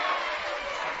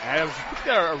 Adams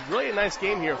got a really nice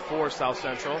game here for South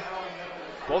Central.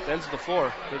 Both ends of the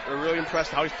floor. They're really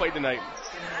impressed how he's played tonight.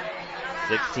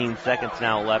 16 seconds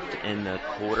now left in the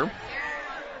quarter.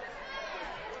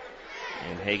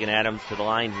 And Hagan Adams to the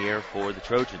line here for the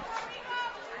Trojans.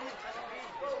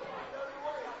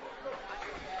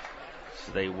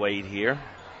 So they wait here.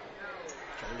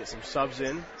 Trying to get some subs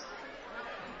in.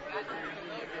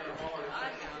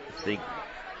 I think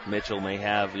Mitchell may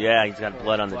have, he's got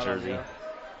blood on the jersey.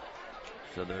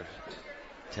 So they're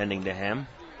tending to him.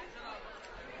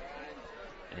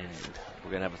 And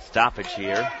we're going to have a stoppage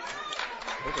here.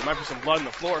 I think there might be some blood on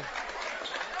the floor.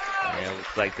 Yeah, it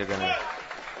looks like they're going to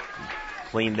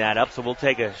clean that up. So we'll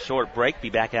take a short break. Be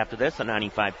back after this on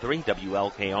 95.3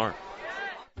 WLKR.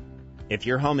 If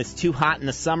your home is too hot in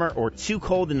the summer or too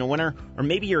cold in the winter, or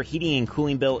maybe your heating and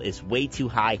cooling bill is way too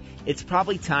high, it's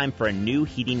probably time for a new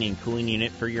heating and cooling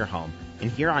unit for your home. In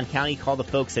Huron County, call the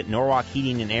folks at Norwalk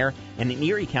Heating and Air, and in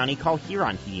Erie County, call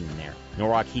Huron Heating and Air.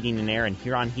 Norwalk Heating and Air and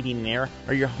Huron Heating and Air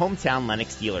are your hometown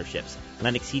Lennox dealerships.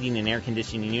 Lennox Heating and Air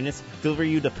Conditioning units deliver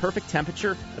you the perfect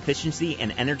temperature, efficiency,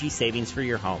 and energy savings for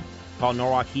your home. Call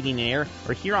Norwalk Heating and Air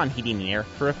or Huron Heating and Air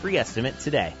for a free estimate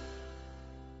today.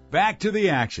 Back to the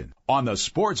action on the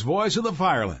sports voice of the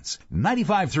Firelands,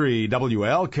 95.3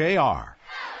 WLKR.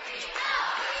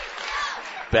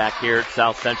 Back here at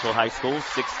South Central High School,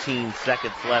 16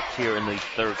 seconds left here in the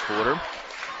third quarter.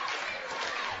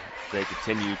 They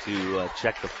continue to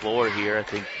check the floor here.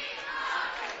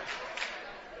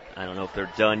 I don't know if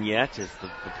they're done yet as the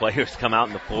players come out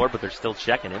on the floor, but they're still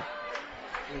checking it.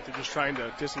 I think they're just trying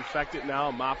to disinfect it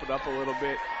now, mop it up a little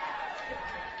bit.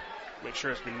 Make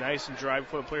sure it's been nice and dry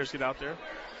before the players get out there.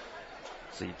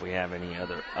 See if we have any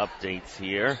other updates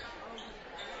here.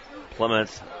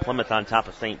 Plymouth on top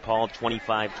of St. Paul,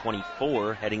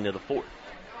 25-24, heading to the fourth.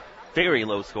 Very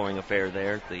low-scoring affair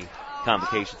there at the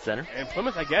Convocation Center. And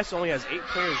Plymouth, I guess, only has 8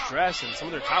 players dressed, and some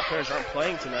of their top players aren't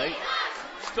playing tonight.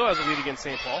 Still has a lead against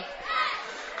St. Paul.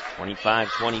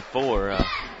 25-24.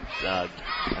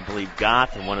 I believe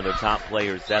Goth and one of their top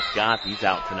players, Seth Goth, he's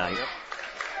out tonight. Yep.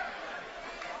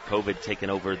 COVID taking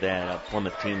over that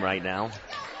Plymouth team right now.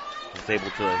 I was able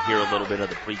to hear a little bit of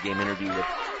the pregame interview with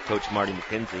Coach Marty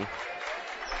McKenzie.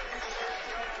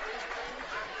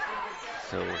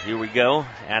 So here we go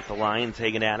at the line,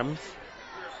 Hagan Adams.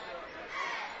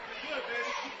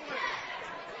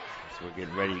 So we're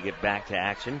getting ready to get back to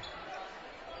action.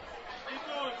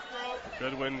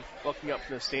 Goodwin looking up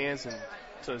from the stands and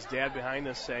to his dad behind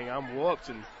us saying, I'm whooped.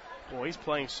 And, boy, he's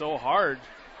playing so hard.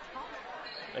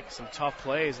 Making some tough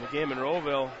plays. And again,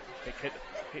 Monroeville,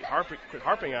 quit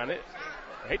harping on it.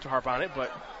 I hate to harp on it,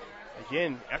 but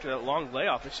again, after that long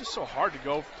layoff, it's just so hard to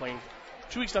go from playing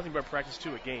 2 weeks nothing but practice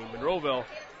to a game. Monroeville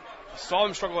saw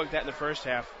them struggle like that in the first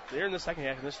half. They're in the second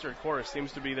half, in this third quarter. It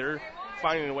seems to be they're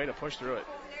finding a way to push through it.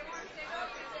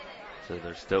 So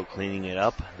they're still cleaning it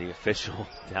up. The official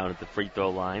down at the free throw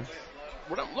line.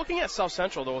 We're not looking at South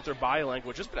Central, though, with their body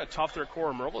language. It's been a tough third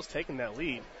quarter. Monroeville's taken that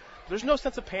lead. There's no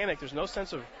sense of panic. There's no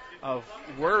sense of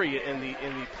worry in the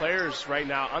players right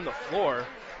now on the floor.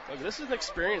 Look, this is an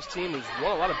experienced team who's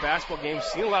won a lot of basketball games,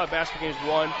 seen a lot of basketball games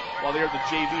won while they're at the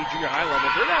JV junior high level.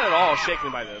 They're not at all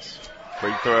shaken by this.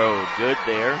 Free throw good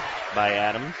there by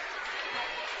Adams.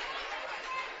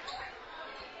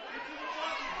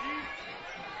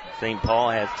 St. Paul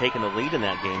has taken the lead in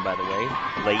that game, by the way,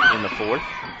 late in the fourth.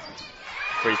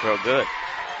 Free throw good.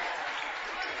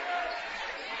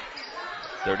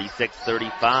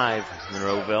 36-35,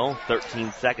 Monroeville.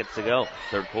 13 seconds to go,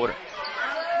 third quarter.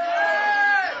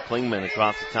 Klingman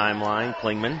across the timeline.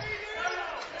 Klingman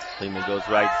goes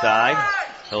right side.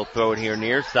 He'll throw it here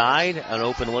near side. An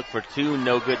open look for two.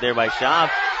 No good there by Schaub.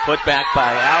 Put back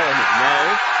by Allen.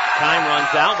 No. Time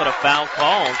runs out, but a foul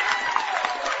called.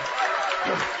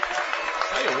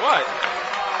 Tell you what.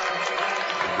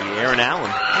 It'll be Aaron Allen.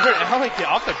 Allen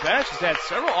off the bench has had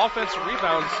several offensive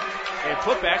rebounds and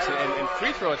putbacks and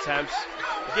free throw attempts.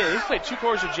 Again, he's played 2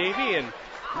 quarters of JV and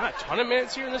not a ton of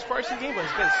minutes here in this varsity game, but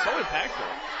he's been so impactful.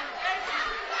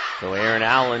 So Aaron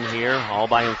Allen here, all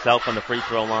by himself on the free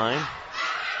throw line.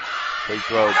 Free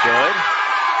throw good.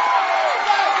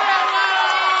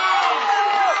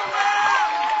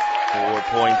 4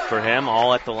 points for him,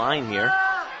 all at the line here.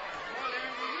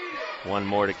 One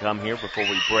more to come here before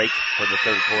we break for the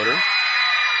third quarter.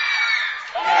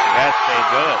 Yes, they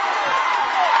good.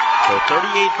 So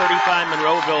 38-35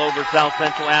 Monroeville over South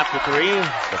Central after 3.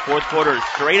 The fourth quarter is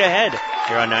straight ahead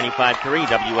here on 95.3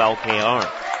 WLKR.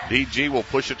 DG will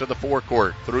push it to the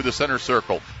forecourt through the center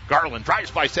circle. Garland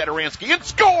drives by Saturansky and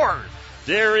scores!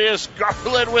 Darius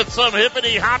Garland with some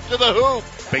hippity hop to the hoop.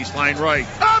 Baseline right.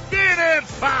 Up in and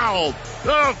fouled.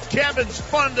 Oh, Kevin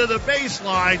spun to the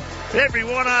baseline.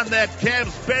 Everyone on that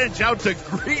Cavs bench out to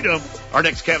greet him. Our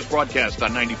next Cavs broadcast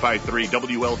on 95.3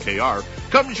 WLKR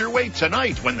comes your way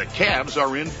tonight when the Cavs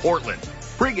are in Portland.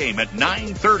 Pre-game at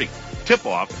 9:30.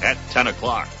 Tip-off at 10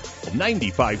 o'clock.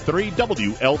 95.3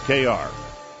 WLKR.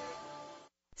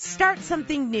 Start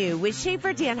something new with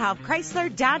Schaefer Danhoff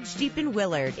Chrysler Dodge Jeep in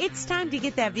Willard. It's time to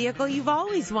get that vehicle you've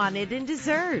always wanted and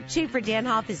deserved. Schaefer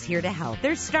Danhoff is here to help.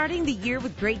 They're starting the year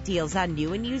with great deals on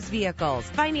new and used vehicles.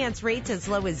 Finance rates as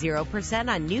low as 0%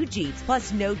 on new Jeeps,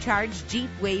 plus no-charge Jeep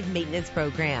Wave maintenance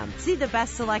program. See the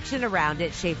best selection around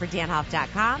at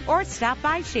SchaeferDanhoff.com or stop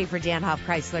by Schaefer Danhoff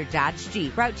Chrysler Dodge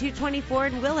Jeep, Route 224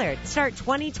 in Willard. Start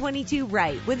 2022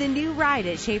 right with a new ride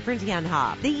at Schaefer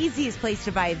Danhoff. The easiest place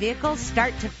to buy a vehicle,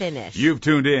 start to finish. You've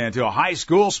tuned in to high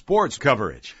school sports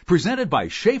coverage presented by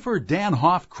Schaefer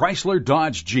Danhoff Chrysler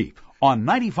Dodge Jeep on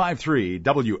 95.3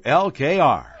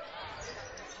 WLKR.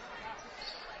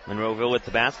 Monroeville with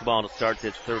the basketball to start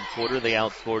this third quarter. They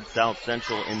outscored South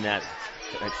Central in that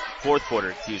fourth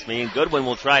quarter, and Goodwin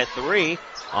will try a 3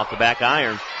 off the back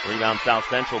iron. Rebound South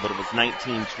Central, but it was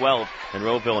 19-12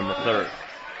 Monroeville in the third.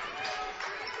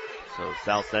 So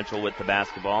South Central with the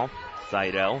basketball.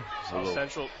 Seidel. South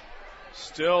Central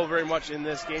still very much in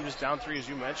this game, just down 3 as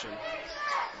you mentioned.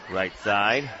 Right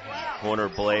side, corner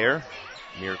Blair,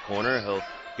 near corner. He'll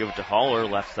give it to Haller,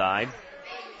 left side.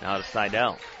 Now to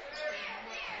Seidel.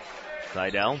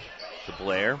 Seidel to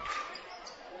Blair.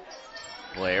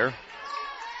 Blair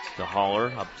to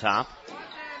Haller up top.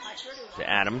 To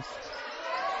Adams.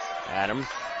 Adams,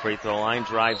 free throw line,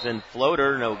 drives in,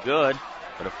 floater, no good.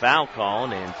 But a foul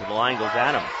call, and to the line goes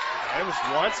Adams. Adams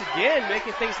once again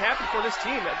making things happen for this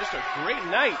team. Just a great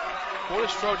night for the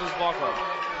Trojans ball club.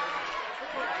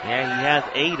 Yeah, he has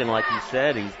 8, and like you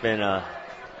said, he's been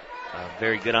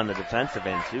very good on the defensive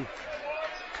end, too.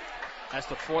 That's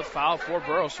the 4th foul for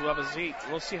Burrows, who will have his 8.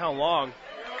 We'll see how long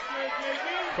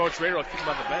Coach Rader will keep him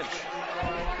on the bench.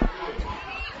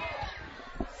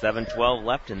 7:12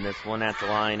 left in this one at the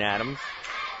line, Adams.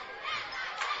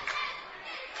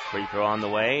 Free throw on the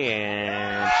way,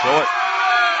 and short.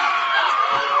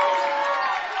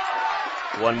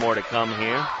 One more to come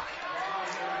here.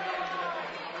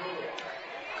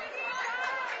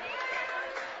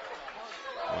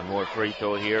 One more free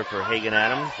throw here for Hagan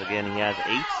Adams. Again, he has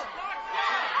 8.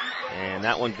 And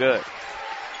that one good.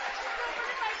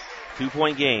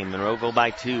 2-point game. Monroeville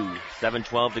by 2.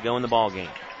 7:12 to go in the ball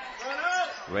game.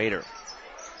 Raider.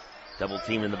 Double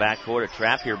team in the backcourt. A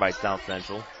trap here by South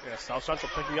Central. Yeah, South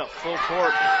Central picking up full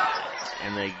court.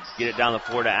 And they get it down the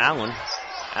floor to Allen.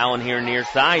 Allen here near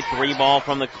side. 3 ball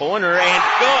from the corner. And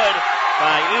good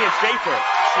by Ian Schaefer.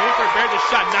 Schaefer bared the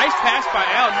shot. Nice pass by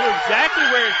Allen. Knew exactly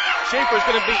where Schaefer is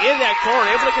going to be in that corner.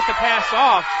 Able to get the pass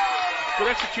off. Good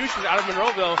execution out of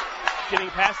Monroeville. Getting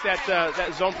past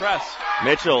that zone press.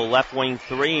 Mitchell, left wing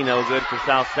 3. No good for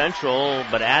South Central.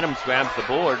 But Adams grabs the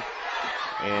board.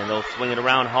 And they'll swing it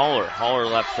around Haller. Haller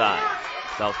left side.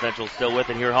 South Central still with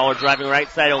it here. Haller driving right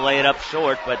side. He'll lay it up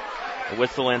short, but a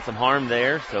whistle and some harm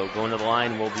there. So going to the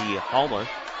line will be Haller.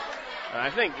 I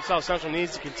think South Central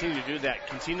needs to continue to do that.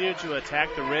 Continue to attack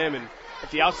the rim. And if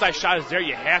the outside shot is there,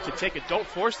 you have to take it. Don't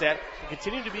force that.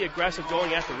 Continue to be aggressive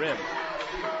going at the rim.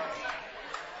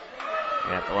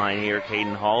 At the line here,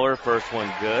 Caden Haller. First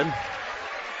one good.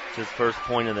 It's his first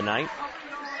point of the night.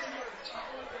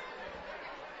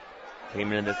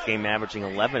 Came into this game averaging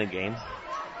 11 a game.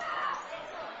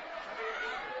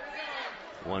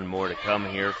 One more to come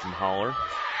here from Haller.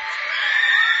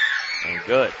 And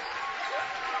good.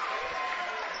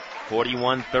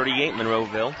 41-38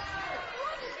 Monroeville.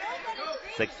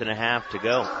 6.5 to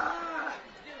go.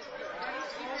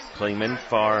 Klingman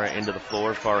far into the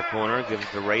floor, far corner, gives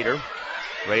it to Rader.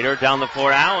 Rader down the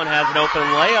floor. Allen has an open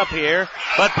layup here,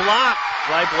 but blocked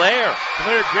by Blair.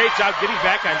 Blair, great job getting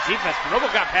back on defense. Monroeville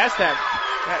got past that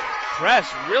press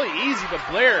really easy, but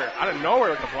Blair out of nowhere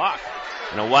with the block.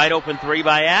 And a wide open three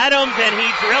by Adams, and he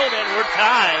drilled it. We're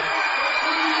tied.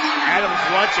 Adams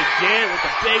lunch again with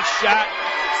a big shot.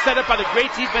 Set up by the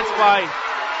great defense by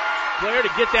Blair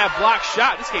to get that block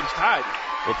shot. This game's tied.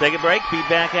 We'll take a break. Be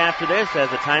back after this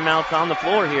as the timeout's on the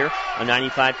floor here on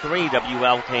 95.3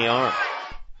 WLKR.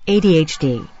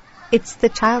 ADHD. It's the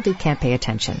child who can't pay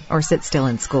attention or sit still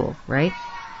in school, right?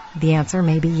 The answer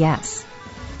may be yes.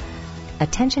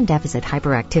 Attention Deficit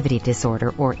Hyperactivity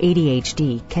Disorder, or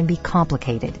ADHD, can be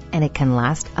complicated, and it can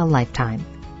last a lifetime.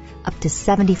 Up to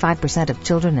 75% of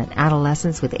children and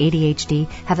adolescents with ADHD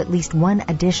have at least one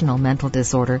additional mental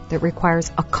disorder that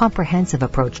requires a comprehensive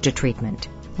approach to treatment.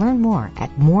 Learn more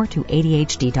at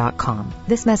moretoadhd.com.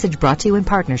 This message brought to you in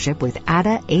partnership with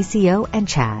ADA, ACO, and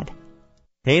CHAD.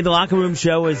 Hey, the Locker Room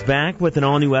Show is back with an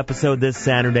all-new episode this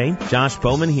Saturday. Josh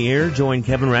Bowman here. Join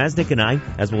Kevin Rasnick and I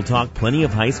as we'll talk plenty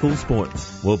of high school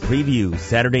sports. We'll preview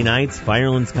Saturday night's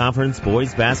Firelands Conference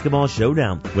Boys Basketball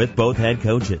Showdown with both head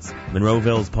coaches,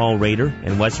 Monroeville's Paul Rader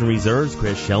and Western Reserve's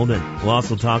Chris Sheldon. We'll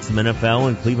also talk some NFL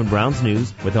and Cleveland Browns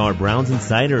news with our Browns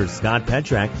insider Scott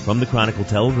Petrak from the Chronicle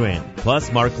Telegram.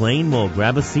 Plus, Mark Lane will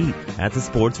grab a seat at the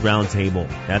Sports Roundtable.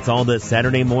 That's all this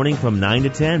Saturday morning from 9 to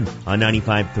 10 on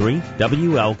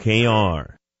 95.3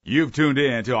 WLKR. You've tuned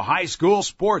in to high school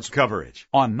sports coverage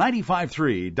on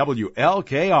 95.3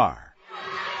 WLKR.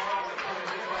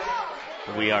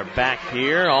 We are back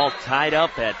here, all tied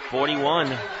up at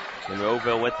 41.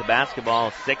 Monroeville with the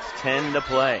basketball, 6:10 to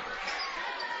play.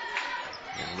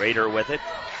 And Rader with it.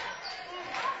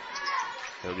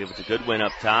 He'll give it to Goodwin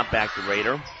up top, back to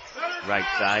Rader. Right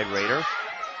side, Rader.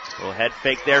 Little head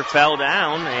fake there, fell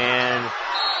down, and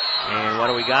what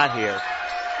do we got here?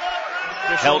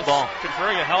 Held ball.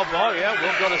 Conferring a held ball, yeah.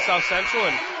 We'll go to South Central,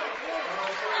 and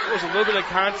there was a little bit of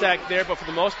contact there, but for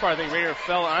the most part, I think Rader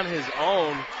fell on his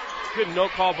own. Good no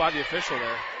call by the official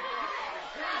there.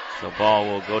 So ball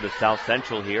will go to South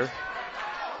Central here.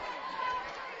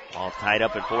 All tied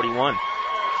up at 41.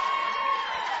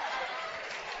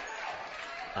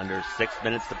 Under 6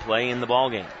 minutes to play in the ball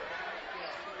game.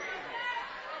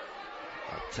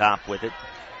 Up top with it,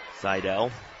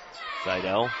 Seidel.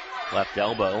 Seidel, left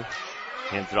elbow.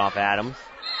 Hands it off Adams.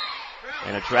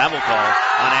 And a travel call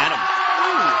on Adams.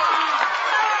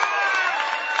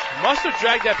 Must have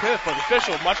dragged that pivot, but the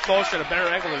official much closer at a better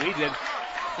angle than he did.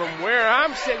 From where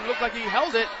I'm sitting, it looked like he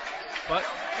held it, but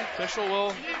the official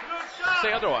will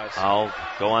say otherwise. I'll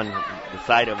go on the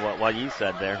side of what you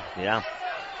said there. Yeah.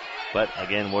 But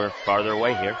again, we're farther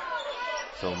away here.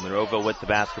 So Monroeville with the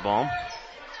basketball.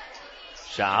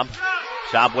 Schaub.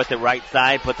 Schaub with it right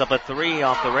side, puts up a three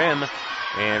off the rim.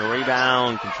 And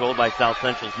rebound controlled by South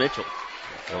Central's Mitchell.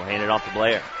 He'll hand it off to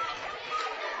Blair.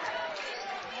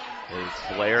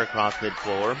 There's Blair across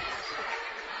midfloor.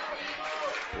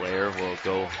 Blair will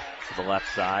go to the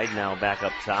left side. Now back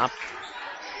up top.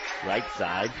 Right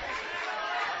side.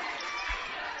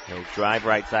 He'll drive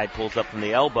right side, pulls up from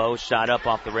the elbow. Shot up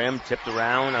off the rim, tipped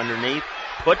around underneath.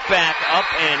 Put back up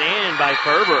and in by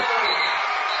Ferber.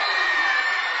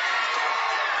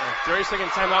 30-second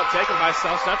timeout taken by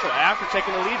South Central after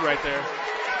taking the lead right there.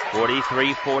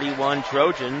 43-41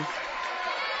 Trojans.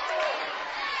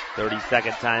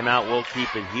 30-second timeout. We'll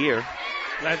keep it here.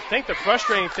 And I think the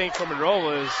frustrating thing for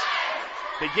Monroeville is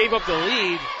they gave up the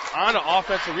lead on an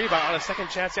offensive rebound on a second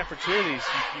chance opportunities.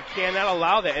 You cannot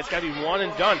allow that. It's got to be one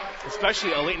and done,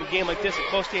 especially a late in the game like this, a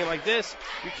close game like this.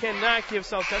 You cannot give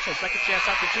South Central second chance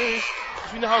opportunities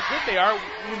because we know how good they are.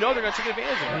 We know they're going to take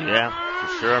advantage of it. Yeah, for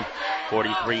sure.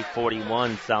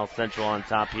 43-41, South Central on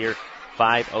top here.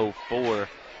 5:04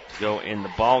 to go in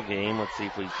the ball game. Let's see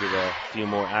if we get a few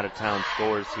more out-of-town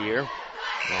scores here.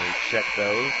 We'll check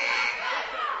those.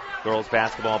 Girls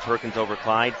basketball, Perkins over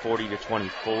Clyde,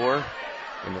 40-24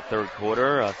 in the third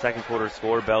quarter. Second quarter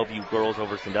score, Bellevue girls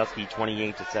over Sandusky,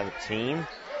 28-17.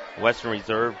 Western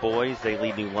Reserve boys, they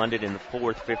lead New London in the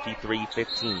fourth,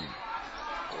 53-15.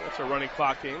 That's a running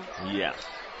clock game. Yeah.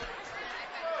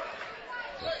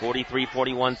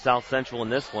 43-41 South Central in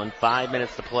this one. 5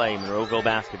 minutes to play. Monroeville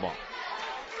basketball.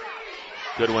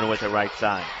 Goodwin with it right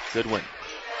side. Goodwin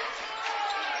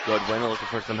Goodwin looking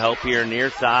for some help here near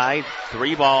side.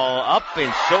 3-ball up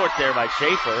and short there by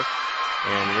Schaefer.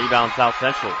 And rebound South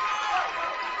Central.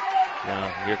 Now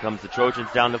here comes the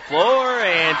Trojans down the floor,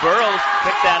 and Burrows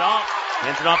picked that off.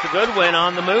 Hands it off to Goodwin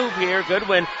on the move here.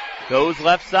 Goodwin goes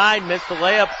left side, missed the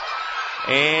layup.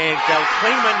 And that was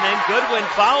Klingman, and then Goodwin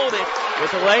followed it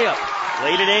with the layup.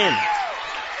 Laid it in.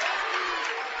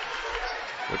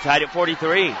 We're tied at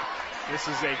 43. This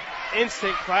is an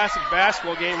instant classic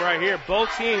basketball game right here.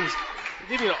 Both teams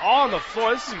leaving it all on the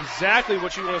floor. This is exactly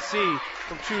what you want to see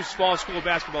from two small school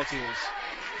basketball teams.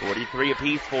 43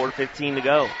 apiece, 4:15 to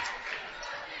go.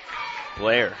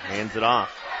 Blair hands it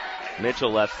off.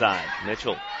 Mitchell left side.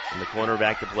 Mitchell in the corner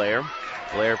back to Blair.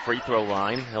 Blair free throw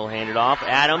line. He'll hand it off.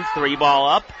 Adams, 3-ball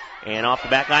up. And off the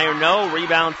back iron, no.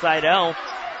 Rebound Seidel.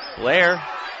 Blair,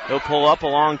 he'll pull up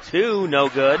along 2. No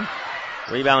good.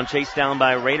 Rebound chased down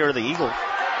by Raider of the Eagles.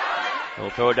 He'll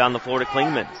throw it down the floor to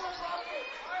Klingman.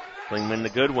 Klingman to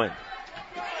Goodwin.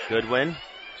 Goodwin.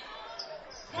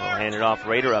 He'll hand it off.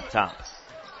 Raider up top.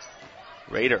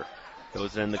 Raider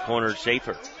goes in the corner to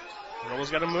Schaefer.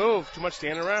 Noel's got to move. Too much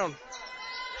standing around.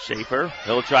 Schaefer,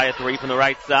 he'll try a 3 from the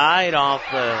right side off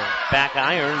the back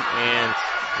iron, and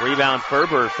rebound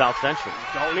Ferber, South Central.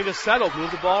 Don't need to settle.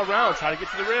 Move the ball around. Try to get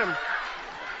to the rim.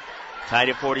 Tied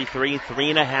at 43,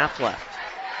 3.5 left.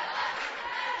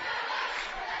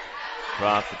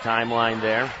 Across the timeline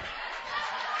there.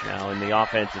 Now in the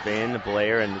offensive end,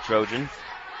 Blair and the Trojans.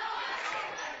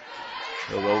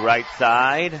 He'll go right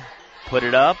side, put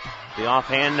it up. The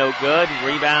offhand, no good.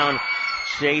 Rebound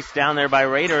chased down there by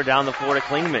Raider, down the floor to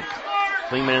Klingman.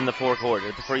 Klingman in the forecourt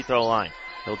at the free throw line.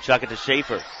 He'll chuck it to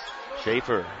Schaefer.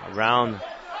 Schaefer around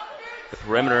the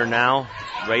perimeter now.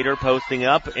 Raider posting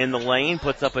up in the lane,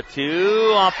 puts up a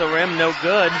 2 off the rim, no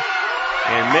good.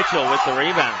 And Mitchell with the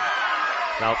rebound.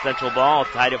 South Central ball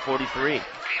tied at 43.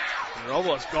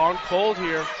 Monroeville has gone cold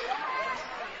here.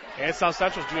 And South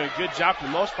Central's doing a good job for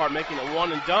the most part, making it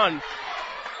one and done.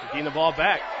 Getting the ball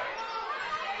back.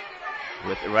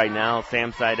 With it right now,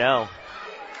 Sam Seidel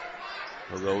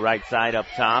will go right side up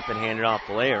top and hand it off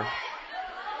Blair.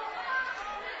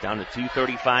 Down to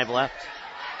 2:35 left.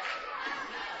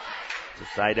 To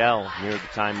Seidel near the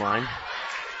timeline.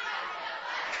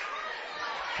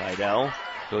 Seidel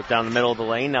goes down the middle of the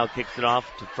lane, now kicks it off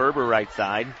to Ferber right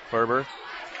side. Ferber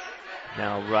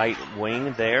now right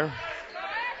wing there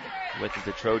with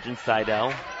the Trojan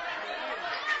Seidel.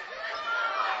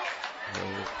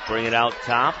 He'll bring it out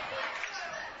top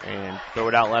and throw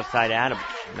it out left side Adams.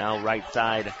 Now right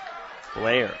side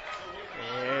Blair.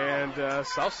 And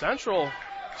South Central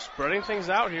spreading things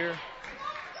out here.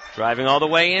 Driving all the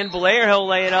way in. Blair, he'll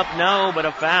lay it up. No, but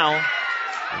a foul.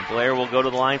 And Blair will go to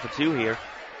the line for 2 here.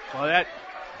 Well, that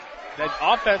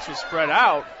offense was spread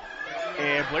out.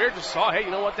 And Blair just saw, hey,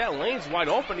 you know what? That lane's wide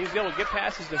open. He's able to get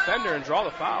past his defender and draw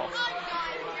the foul.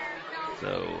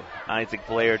 So Isaac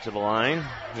Blair to the line.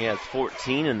 He has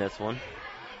 14 in this one.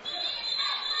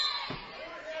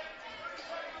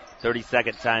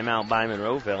 30-second timeout by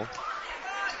Monroeville.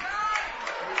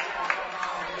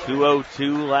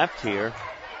 2:02 left here.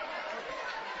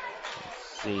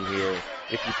 Let's see here.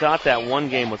 If you thought that one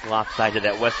game was lopsided,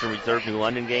 that Western Reserve New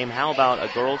London game, how about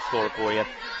a girls score for you?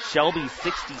 Shelby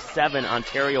 67,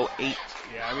 Ontario 8.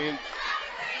 Yeah, I mean,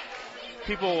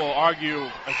 people will argue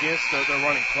against the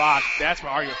running clock. That's my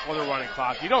argument for the running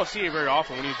clock. You don't see it very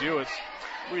often. When you do, it's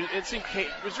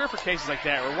reserved for cases like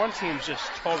that where one team's just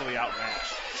totally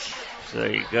outmatched. So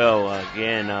there you go.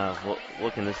 Again,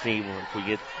 looking to see if we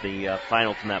get the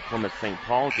final from that Plymouth St.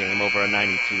 Paul game over a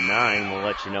 92-9. We'll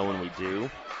let you know when we do.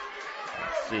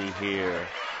 Let's see here.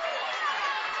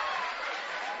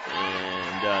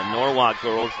 And Norwalk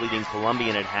girls leading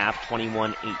Columbian at half,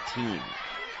 21-18.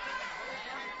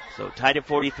 So tied at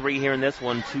 43 here in this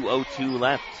one, 2:02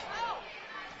 left.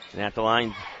 And at the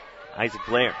line, Isaac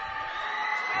Blair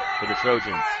for the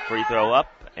Trojans. Free throw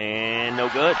up and no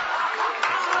good.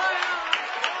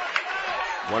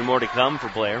 One more to come for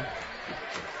Blair.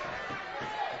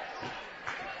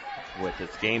 With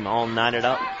this game all knotted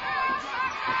up.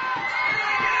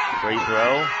 Free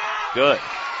throw, good.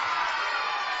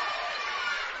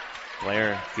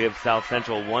 Blair gives South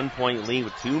Central a 1-point lead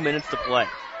with 2 minutes to play.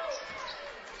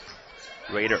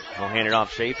 Raider will hand it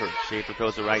off Schaefer. Schaefer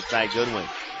goes to right side, Goodwin.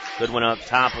 Goodwin up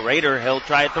top, Raider, he'll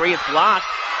try a 3, it's blocked.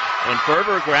 And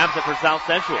Ferber grabs it for South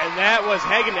Central. And that was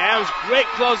Hagen Adams. Great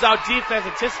closeout defense,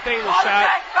 anticipating the shot,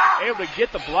 able to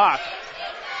get the block.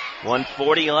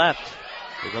 1:40 left.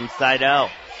 Here comes Seidel.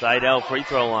 Seidel free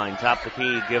throw line, top the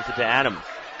key, gives it to Adams.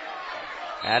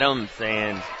 Adams,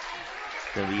 and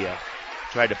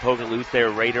tried to poke it loose there.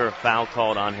 Raider, a foul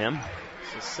called on him.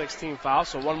 It's a 16 foul,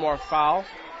 so one more foul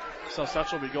South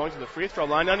Central will be going to the free throw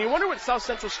line. Now, you wonder what South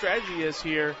Central's strategy is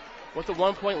here with the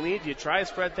 1-point lead. Do you try to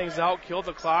spread things out, kill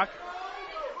the clock?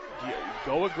 Do you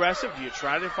go aggressive? Do you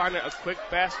try to find a quick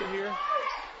basket here?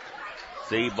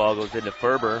 See, ball goes into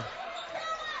Ferber.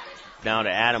 Down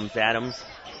to Adams.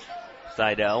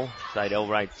 Seidel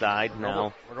right side.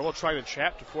 Now Monroeville trying to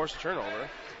trap to force a turnover.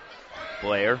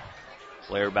 Blair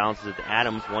bounces it to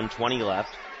Adams. 1:20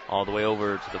 left. All the way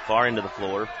over to the far end of the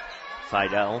floor.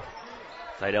 Seidel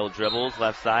dribbles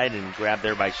left side and grabbed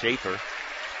there by Schaefer.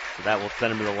 So that will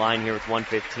send him to the line here with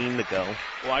 1:15 to go.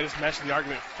 Well, I just mentioned the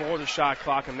argument for the shot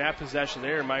clock, and that possession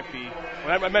there might be.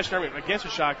 When I mentioned the argument against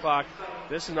the shot clock,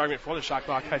 this is an argument for the shot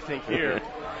clock, I think, here.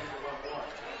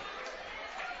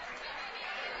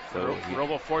 So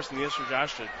Monroeville forcing the issue,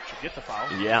 Josh, to get the foul.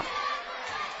 Yeah.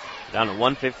 Down to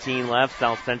 1:15 left.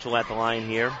 South Central at the line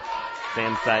here.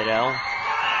 Sam Seidel.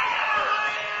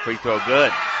 Free throw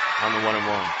good on the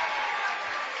 1-and-1.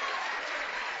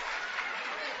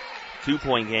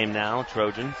 2-point game now,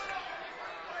 Trojans.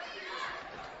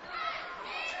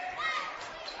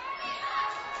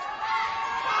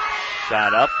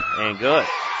 Shot up and good.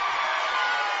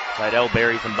 Seidel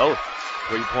buries them both.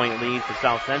 3-point lead for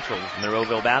South Central.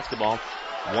 Monroeville basketball.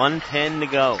 1:10 to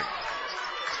go.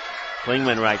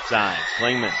 Klingman right side.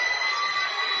 Klingman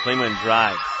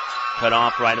drives. Cut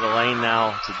off right of the lane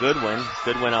now to Goodwin.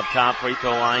 Goodwin up top, free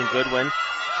throw line. Goodwin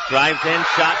drives in,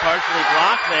 shot partially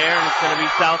blocked there, and it's going to be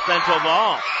South Central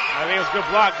ball. I think it was a good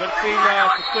block. Good clean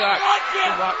block.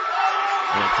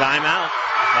 And a timeout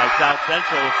by South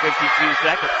Central with 52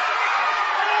 seconds.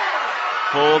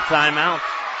 Full timeout.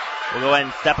 We'll go ahead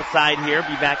and step aside here.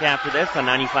 Be back after this on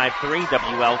 95.3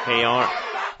 WLKR.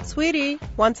 Sweetie,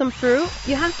 want some fruit?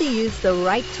 You have to use the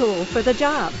right tool for the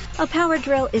job. A power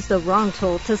drill is the wrong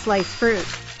tool to slice fruit.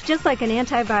 Just like an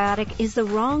antibiotic is the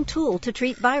wrong tool to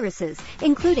treat viruses,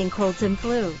 including colds and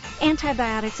flu.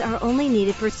 Antibiotics are only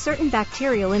needed for certain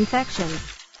bacterial infections.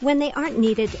 When they aren't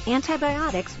needed,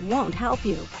 antibiotics won't help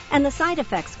you, and the side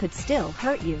effects could still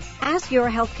hurt you. Ask your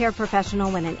healthcare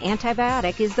professional when an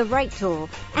antibiotic is the right tool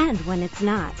and when it's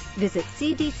not. Visit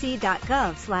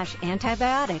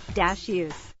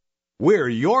cdc.gov/antibiotic-use. We're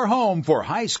your home for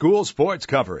high school sports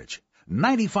coverage.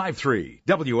 95.3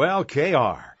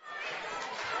 WLKR.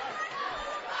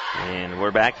 And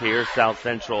we're back here, South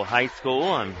Central High School.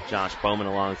 I'm Josh Bowman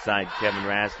alongside Kevin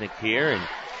Rasnick here. And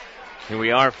here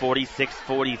we are,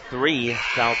 46-43.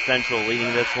 South Central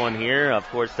leading this one here. Of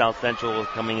course, South Central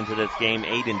coming into this game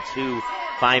 8-2,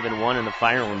 5-1 in the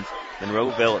Firelands.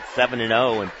 Monroeville at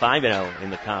 7-0 and 5-0 in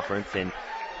the conference. And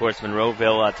of course,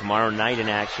 Monroeville tomorrow night in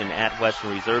action at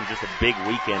Western Reserve. Just a big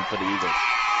weekend for the Eagles.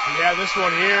 Yeah, this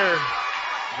one here,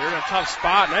 they're in a tough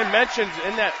spot. And I mentioned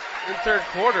in third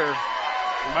quarter,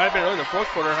 it might have been early in the fourth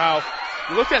quarter, how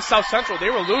you looked at South Central, they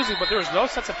were losing, but there was no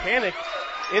sense of panic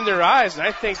in their eyes. And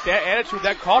I think that attitude,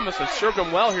 that calmness has served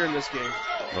them well here in this game.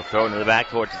 They'll throw it into the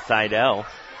backcourt to Seidel.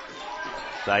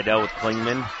 Seidel with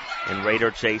Klingman and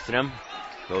Rader chasing him.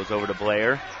 Goes over to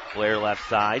Blair. Blair left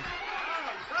side.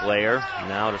 Blair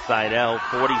now to Seidel.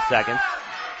 40 seconds.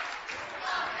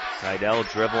 Seidel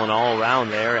dribbling all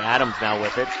around there. Adams now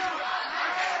with it.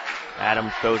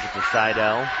 Adams throws it to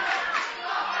Seidel.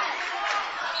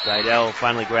 Seidel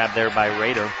finally grabbed there by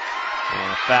Rader.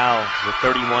 And a foul with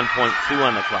 31.2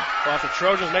 on the clock. Well, if the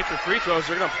Trojans make their free throws,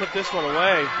 they're going to put this one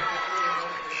away.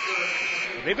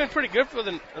 They've been pretty good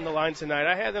on the line tonight.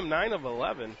 I had them 9 of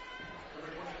 11.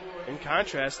 In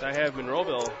contrast, I have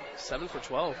Monroeville 7 for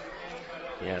 12.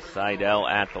 Yes, Seidel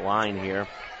at the line here.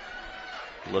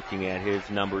 Looking at his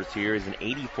numbers here, is an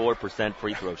 84%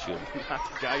 free throw shooter. Not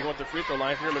the guy you want the free throw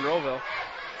line here in Monroeville.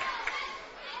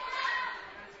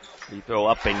 Free throw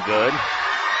up and good.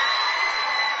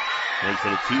 Makes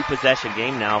it a 2-possession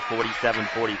game now,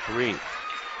 47-43.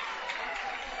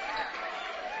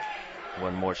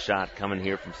 One more shot coming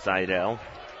here from Seidel.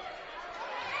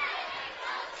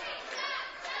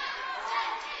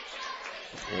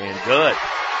 And good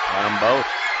on them both.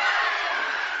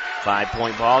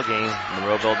 5-point ball game.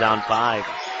 Monroeville down 5.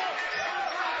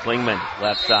 Klingman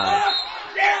left side.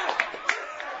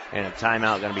 And a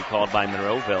timeout going to be called by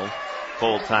Monroeville.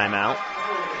 Full timeout.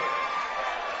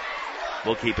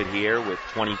 We'll keep it here with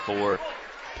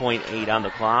 24.8 on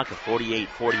the clock. A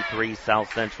 48-43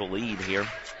 South Central lead here.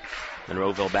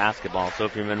 Monroeville basketball. So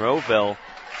if you're Monroeville,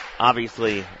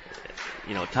 obviously,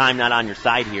 time not on your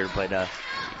side here, but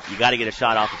you got to get a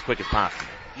shot off as quick as possible.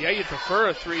 Yeah, you'd prefer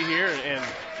a 3 here, and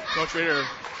Coach Rader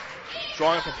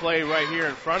drawing up a play right here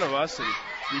in front of us, and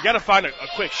you got to find a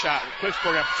quick shot, a quick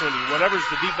scoring opportunity. Whatever's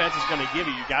the defense is going to give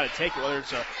you, you got to take it. Whether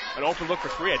it's an open look for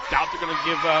three, I doubt they're going to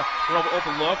give an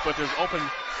open look, but there's open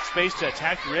space to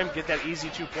attack the rim, get that easy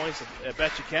 2 points. I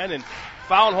bet you can. And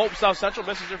foul and hope South Central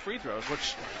misses their free throws,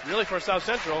 which really for South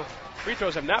Central, free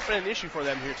throws have not been an issue for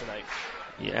them here tonight.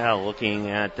 Yeah, looking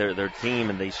at their team,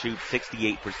 and they shoot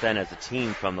 68% as a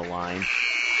team from the line.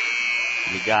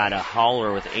 You got a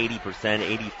Holler with 80%,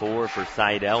 84 for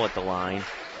Seidel at the line.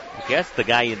 I guess the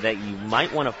guy that you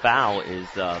might want to foul is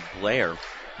Blair,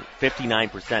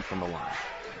 59% from the line.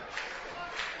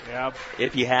 Yeah.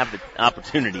 If you have the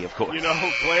opportunity, of course. You know,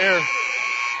 Blair,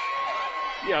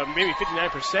 maybe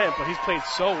 59%, but he's played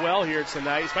so well here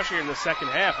tonight, especially in the second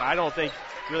half. I don't think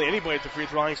really anybody at the free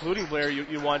throw line, including Blair, you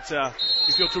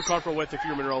feel too comfortable with if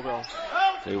you're Monroeville.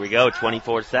 So here we go,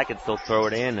 24 seconds, they'll throw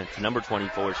it in. It's number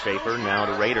 24, Schaefer. Now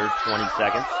to Raiders, 20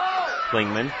 seconds.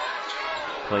 Klingman,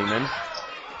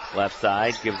 left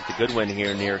side, gives it to Goodwin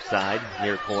here near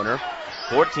corner.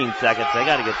 14 seconds, they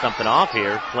got to get something off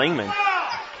here. Klingman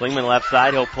left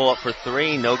side, he'll pull up for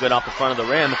three, no good off the front of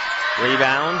the rim.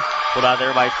 Rebound, pulled out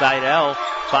there by Seidel.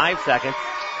 5 seconds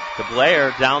to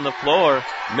Blair, down the floor.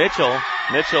 Mitchell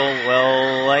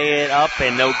will lay it up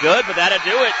and no good, but that'll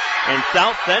do it. And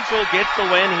South Central gets the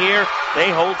win here. They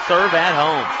hold serve at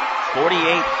home.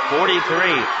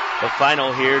 48-43, the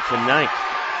final here tonight.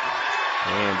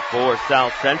 And for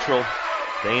South Central,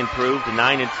 they improved to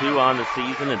 9-2 on the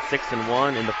season and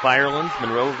 6-1 in the Firelands.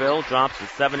 Monroeville drops to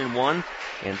 7-1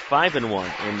 and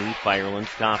 5-1 in the Firelands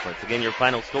Conference. Again, your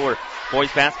final score,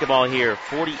 boys basketball here,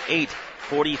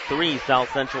 48-43,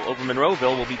 South Central over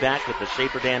Monroeville. We'll be back with the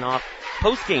Schaefer-Danhoff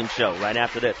post-game show right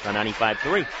after this on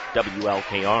 95.3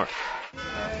 WLKR.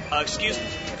 Excuse me,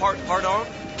 pardon?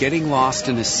 Getting lost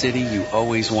in a city you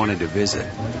always wanted to visit.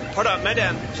 Pardon,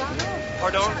 madame.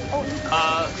 Pardon?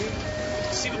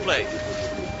 S'il vous plaît.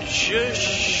 Je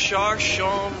cherche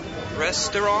un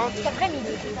restaurant.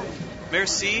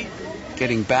 Merci.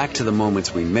 Getting back to the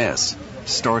moments we miss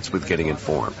starts with getting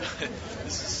informed.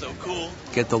 This is so cool.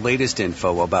 Get the latest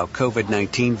info about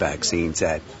COVID-19 vaccines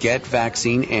at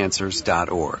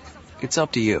getvaccineanswers.org. It's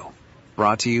up to you.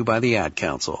 Brought to you by the Ad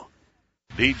Council.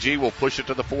 BG will push it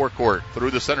to the forecourt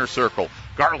through the center circle.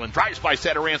 Garland drives by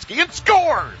Saturansky and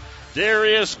scores!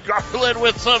 Darius Garland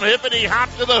with some hippity hop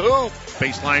to the hoop.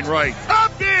 Baseline right.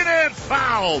 Up in and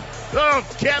fouled. Oh,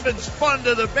 Kevin spun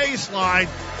to the baseline.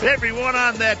 Everyone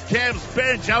on that Cavs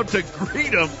bench out to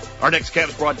greet him. Our next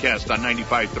Cavs broadcast on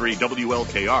 95.3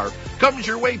 WLKR comes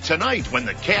your way tonight when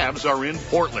the Cavs are in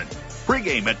Portland.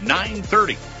 Pregame at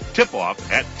 9:30.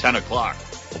 Tip-off at 10 o'clock.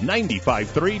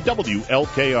 95.3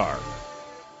 WLKR.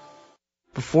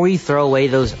 Before you throw away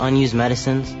those unused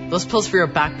medicines, those pills for your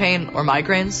back pain or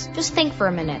migraines, just think for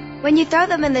a minute. When you throw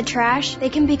them in the trash, they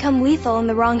can become lethal in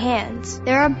the wrong hands.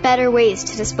 There are better ways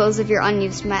to dispose of your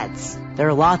unused meds. There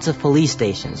are lots of police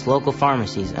stations, local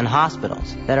pharmacies, and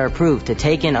hospitals that are approved to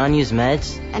take in unused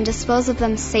meds and dispose of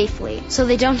them safely so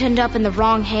they don't end up in the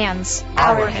wrong hands.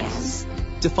 Our hands.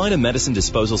 To find a medicine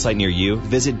disposal site near you,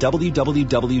 visit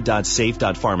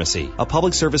www.safe.pharmacy. A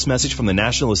public service message from the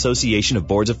National Association of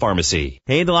Boards of Pharmacy.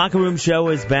 Hey, the Locker Room Show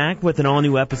is back with an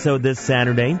all-new episode this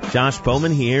Saturday. Josh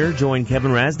Bowman here, join Kevin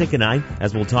Rasnick and I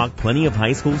as we'll talk plenty of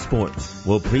high school sports.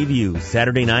 We'll preview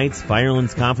Saturday night's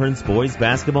Firelands Conference Boys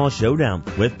Basketball Showdown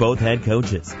with both head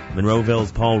coaches,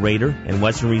 Monroeville's Paul Rader and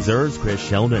Western Reserve's Chris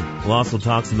Sheldon. We'll also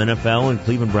talk some NFL and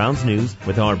Cleveland Browns news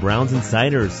with our Browns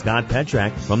insider Scott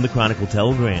Petrak from the Chronicle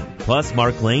Telegram. Plus,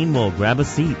 Mark Lane will grab a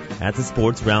seat at the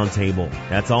Sports Roundtable.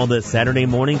 That's all this Saturday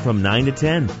morning from 9 to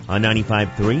 10 on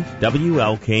 95.3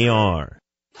 WLKR.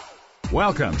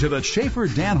 Welcome to the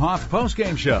Schaefer-Danhoff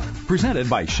postgame show, presented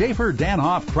by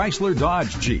Schaefer-Danhoff Chrysler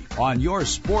Dodge Jeep on your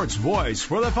sports voice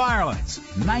for the Firelands,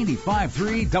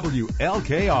 95.3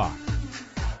 WLKR.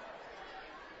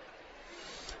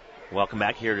 Welcome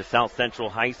back here to South Central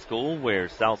High School, where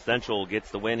South Central gets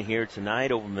the win here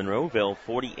tonight over Monroeville,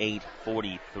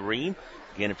 48-43.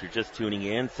 Again, if you're just tuning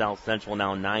in, South Central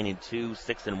now 9-2,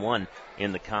 6-1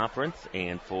 in the conference,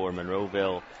 and for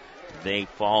Monroeville, they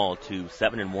fall to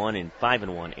 7-1 and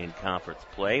 5-1 in conference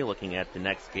play. Looking at the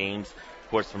next games, of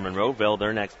course, for Monroeville,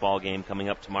 their next ball game coming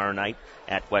up tomorrow night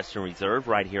at Western Reserve,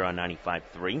 right here on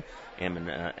 95.3,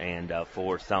 and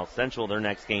for South Central, their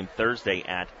next game Thursday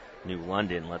at New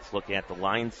London. Let's look at the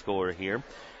line score here.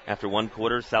 After one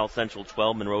quarter, South Central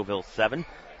 12, Monroeville 7.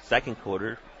 Second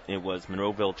quarter, it was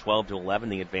Monroeville 12-11,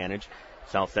 the advantage.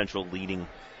 South Central leading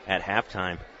at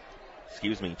halftime,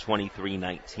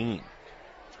 23-19.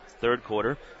 third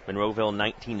quarter. Monroeville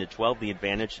 19-12, the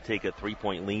advantage to take a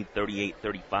 3-point lead,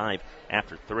 38-35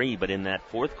 after 3. But in that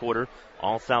fourth quarter,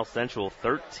 all South Central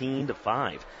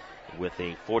 13-5 with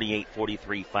a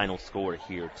 48-43 final score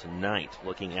here tonight.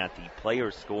 Looking at the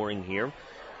player scoring here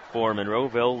for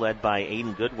Monroeville, led by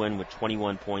Aiden Goodwin with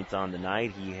 21 points on the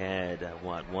night. He had,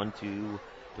 5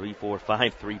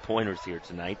 3-pointers here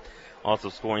tonight. Also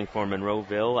scoring for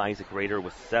Monroeville, Isaac Rader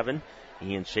with 7.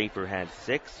 Ian Schaefer had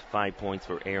 6. 5 points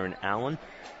for Aaron Allen.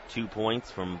 2 points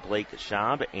from Blake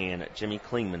Schaub, and Jimmy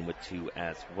Klingman with 2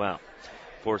 as well.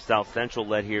 For South Central,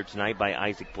 led here tonight by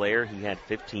Isaac Blair. He had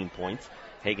 15 points.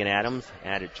 Hagan Adams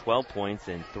added 12 points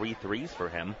and 3 threes for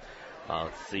him.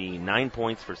 9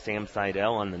 points for Sam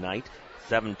Seidel on the night.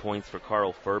 7 points for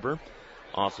Carl Ferber.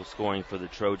 Also scoring for the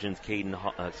Trojans,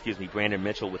 Brandon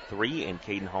Mitchell with 3 and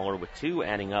Caden Haller with 2,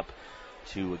 adding up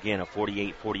to, again, a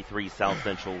 48-43 South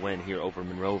Central win here over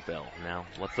Monroeville. Now,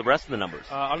 what's the rest of the numbers?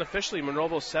 Unofficially,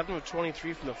 Monroeville 7 of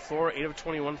 23 from the floor, 8 of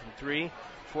 21 from 3,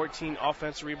 14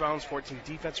 offensive rebounds, 14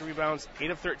 defensive rebounds,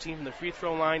 8 of 13 from the free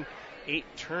throw line, 9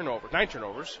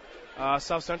 turnovers.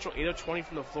 South Central 8 of 20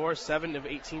 from the floor, 7 of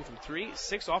 18 from 3,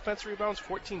 6 offensive rebounds,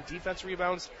 14 defensive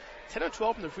rebounds, 10 of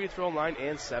 12 from the free throw line,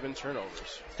 and 7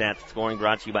 turnovers. Stats scoring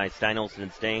brought to you by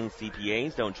Steinolson & Stang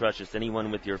CPAs. Don't trust just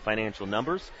anyone with your financial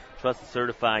numbers. Trust the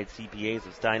certified CPAs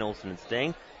of Steinolson &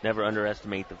 Stang. Never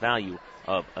underestimate the value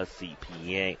of a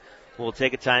CPA. We'll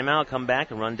take a timeout, come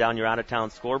back, and run down your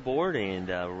out-of-town scoreboard, and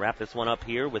wrap this one up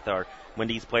here with our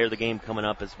Wendy's Player of the Game coming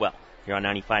up as well. Here on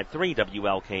 95.3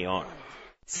 WLKR.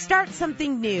 Start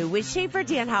something new with Schaefer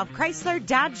Danhoff Chrysler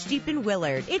Dodge Jeep in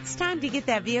Willard. It's time to get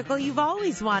that vehicle you've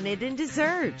always wanted and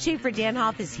deserved. Schaefer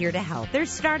Danhoff is here to help. They're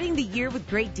starting the year with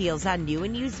great deals on new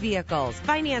and used vehicles.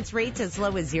 Finance rates as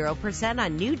low as 0%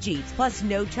 on new Jeeps, plus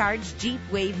no-charge Jeep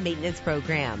Wave maintenance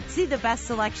program. See the best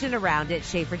selection around at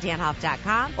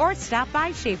SchaeferDanhoff.com or stop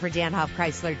by Schaefer Danhoff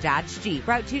Chrysler Dodge Jeep,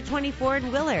 Route 224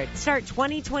 in Willard. Start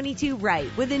 2022 right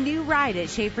with a new ride at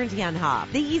Schaefer Danhoff.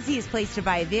 The easiest place to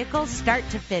buy a vehicle, start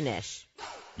to finish.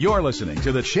 You're listening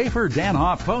to the Schaefer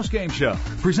Danhoff postgame show,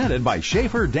 presented by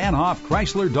Schaefer Danhoff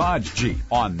Chrysler Dodge Jeep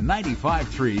on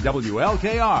 95.3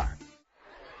 WLKR.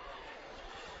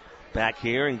 Back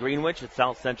here in Greenwich at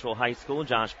South Central High School,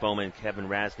 Josh Bowman and Kevin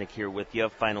Rasnick here with you.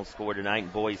 Final score tonight in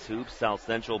boys hoops. South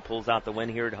Central pulls out the win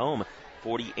here at home,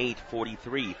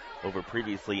 48-43 over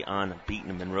previously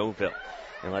unbeaten Monroeville.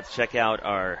 And let's check out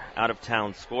our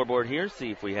out-of-town scoreboard here, see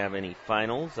if we have any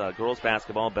finals. Girls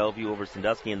basketball, Bellevue over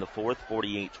Sandusky in the fourth,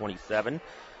 48-27.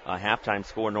 Halftime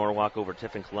score, Norwalk over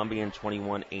Tiffin Columbian,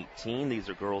 21-18. These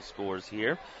are girls' scores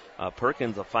here.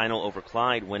 Perkins, a final over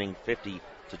Clyde, winning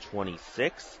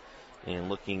 50-26. And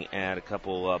looking at a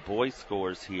couple boys'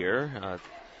 scores here,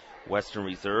 Western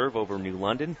Reserve over New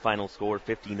London, final score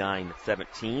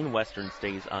 59-17. Western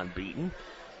stays unbeaten.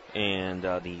 And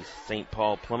the St.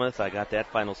 Paul Plymouth, I got that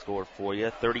final score for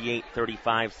you,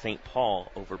 38-35 St.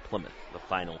 Paul over Plymouth, the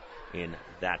final in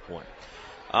that one.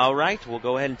 All right, we'll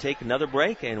go ahead and take another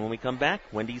break, and when we come back,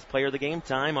 Wendy's Player of the Game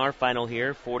time. Our final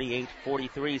here,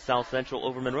 48-43 South Central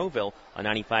over Monroeville on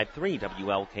 95.3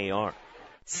 WLKR.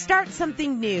 Start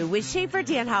something new with Schaefer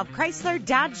Danhoff Chrysler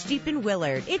Dodge Jeep in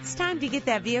Willard. It's time to get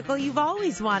that vehicle you've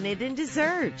always wanted and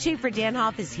deserved. Schaefer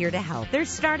Danhoff is here to help. They're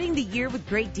starting the year with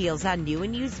great deals on new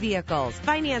and used vehicles.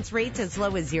 Finance rates as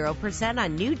low as 0%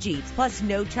 on new Jeeps, plus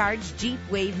no-charge Jeep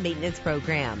Wave maintenance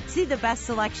program. See the best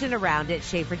selection around at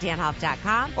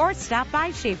SchaeferDanhoff.com or stop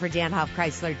by Schaefer Danhoff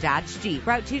Chrysler Dodge Jeep,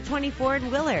 Route 224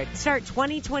 in Willard. Start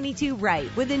 2022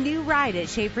 right with a new ride at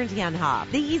Schaefer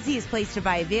Danhoff. The easiest place to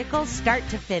buy a vehicle, start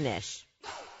to finish.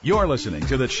 You're listening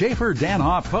to the Schaefer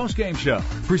Danhoff postgame show,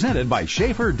 presented by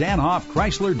Schaefer Danhoff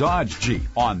Chrysler Dodge Jeep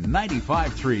on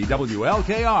 95.3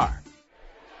 WLKR.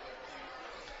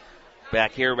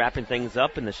 Back here wrapping things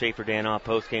up in the Schaefer Danhoff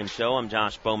postgame show. I'm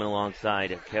Josh Bowman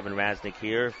alongside Kevin Rasnick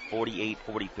here.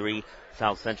 48-43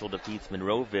 South Central defeats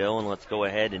Monroeville. And let's go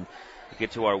ahead and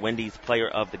get to our Wendy's Player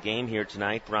of the Game here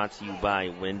tonight, brought to you by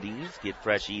Wendy's. Get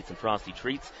fresh eats and frosty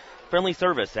treats. Friendly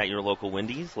service at your local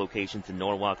Wendy's. Locations in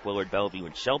Norwalk, Willard, Bellevue,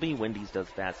 and Shelby. Wendy's does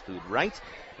fast food right.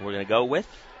 And we're going to go with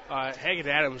Hagan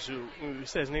Adams, who we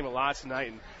said his name a lot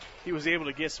tonight, and he was able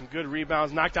to get some good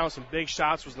rebounds, knock down some big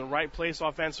shots, was in the right place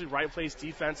offensively, right place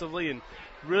defensively, and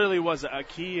really was a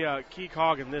key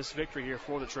cog in this victory here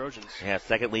for the Trojans. Yeah,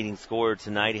 second leading scorer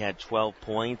tonight. He had 12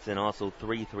 points and also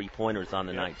 3 3-pointers on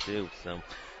the night, too. So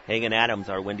Hagan Adams,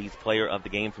 our Wendy's Player of the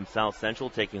Game from South Central,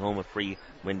 taking home a free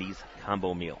Wendy's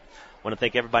combo meal. I want to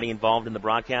thank everybody involved in the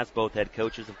broadcast, both head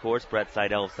coaches, of course, Brett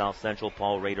Seidel of South Central,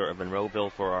 Paul Rader of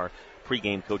Monroeville for our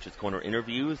pregame Coaches Corner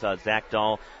interviews, Zach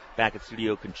Dahl back at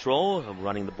Studio Control,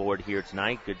 running the board here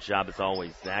tonight. Good job as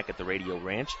always, Zach, at the Radio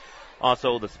Ranch.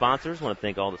 Also, the sponsors. Want to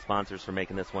thank all the sponsors for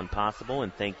making this one possible,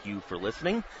 and thank you for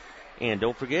listening. And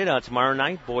don't forget, tomorrow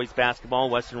night, boys basketball,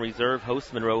 Western Reserve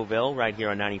hosts Monroeville right here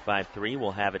on 95.3.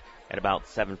 We'll have it at about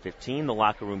 7:15. The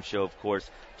Locker Room Show, of course,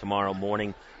 tomorrow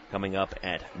morning coming up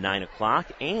at 9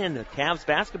 o'clock. And the Cavs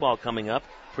basketball coming up.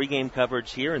 Pre-game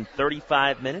coverage here in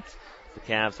 35 minutes. The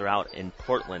Cavs are out in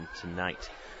Portland tonight.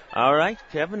 All right,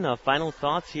 Kevin, final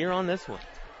thoughts here on this one.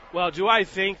 Well, do I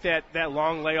think that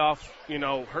long layoff,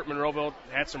 hurt Monroeville,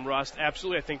 had some rust?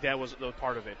 Absolutely, I think that was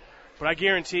part of it. But I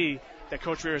guarantee that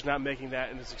Coach Rear is not making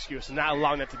that in his excuse and not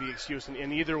allowing that to be an excuse, and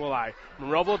neither will I.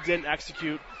 Monroeville didn't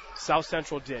execute. South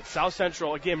Central did. South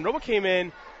Central, again, Monroeville came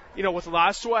in, with a lot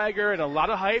of swagger and a lot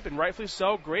of hype, and rightfully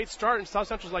so. Great start, and South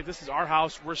Central's like, this is our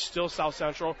house. We're still South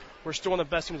Central. We're still one of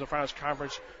the best teams in the Finals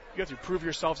Conference. You have to prove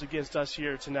yourselves against us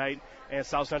here tonight, and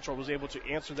South Central was able to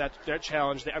answer their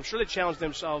challenge. I'm sure they challenged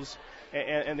themselves,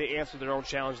 and they answered their own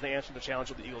challenge. They answered the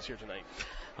challenge of the Eagles here tonight.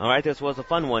 All right, this was a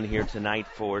fun one here tonight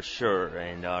for sure.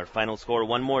 And our final score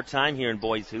one more time here in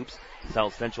Boys Hoops.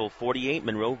 South Central 48,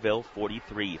 Monroeville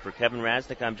 43. For Kevin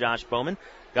Rasnick, I'm Josh Bowman.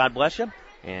 God bless you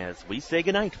as we say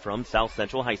goodnight from South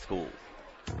Central High School.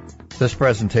 This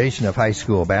presentation of high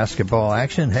school basketball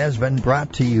action has been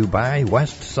brought to you by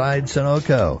Westside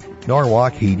Sunoco,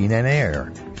 Norwalk Heating and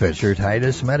Air, Fisher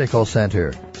Titus Medical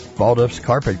Center, Balduf's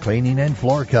Carpet Cleaning and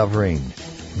Floor Covering,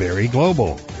 Berry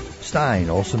Global, Stein,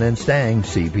 Olson and Stang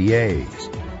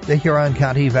CPAs, the Huron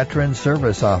County Veterans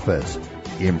Service Office,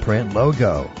 Imprint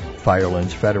Logo,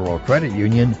 Firelands Federal Credit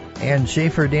Union, and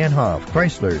Schaefer Danhoff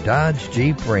Chrysler Dodge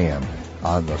Jeep Ram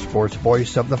on the sports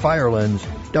voice of the Firelands,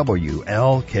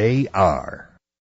 WLKR.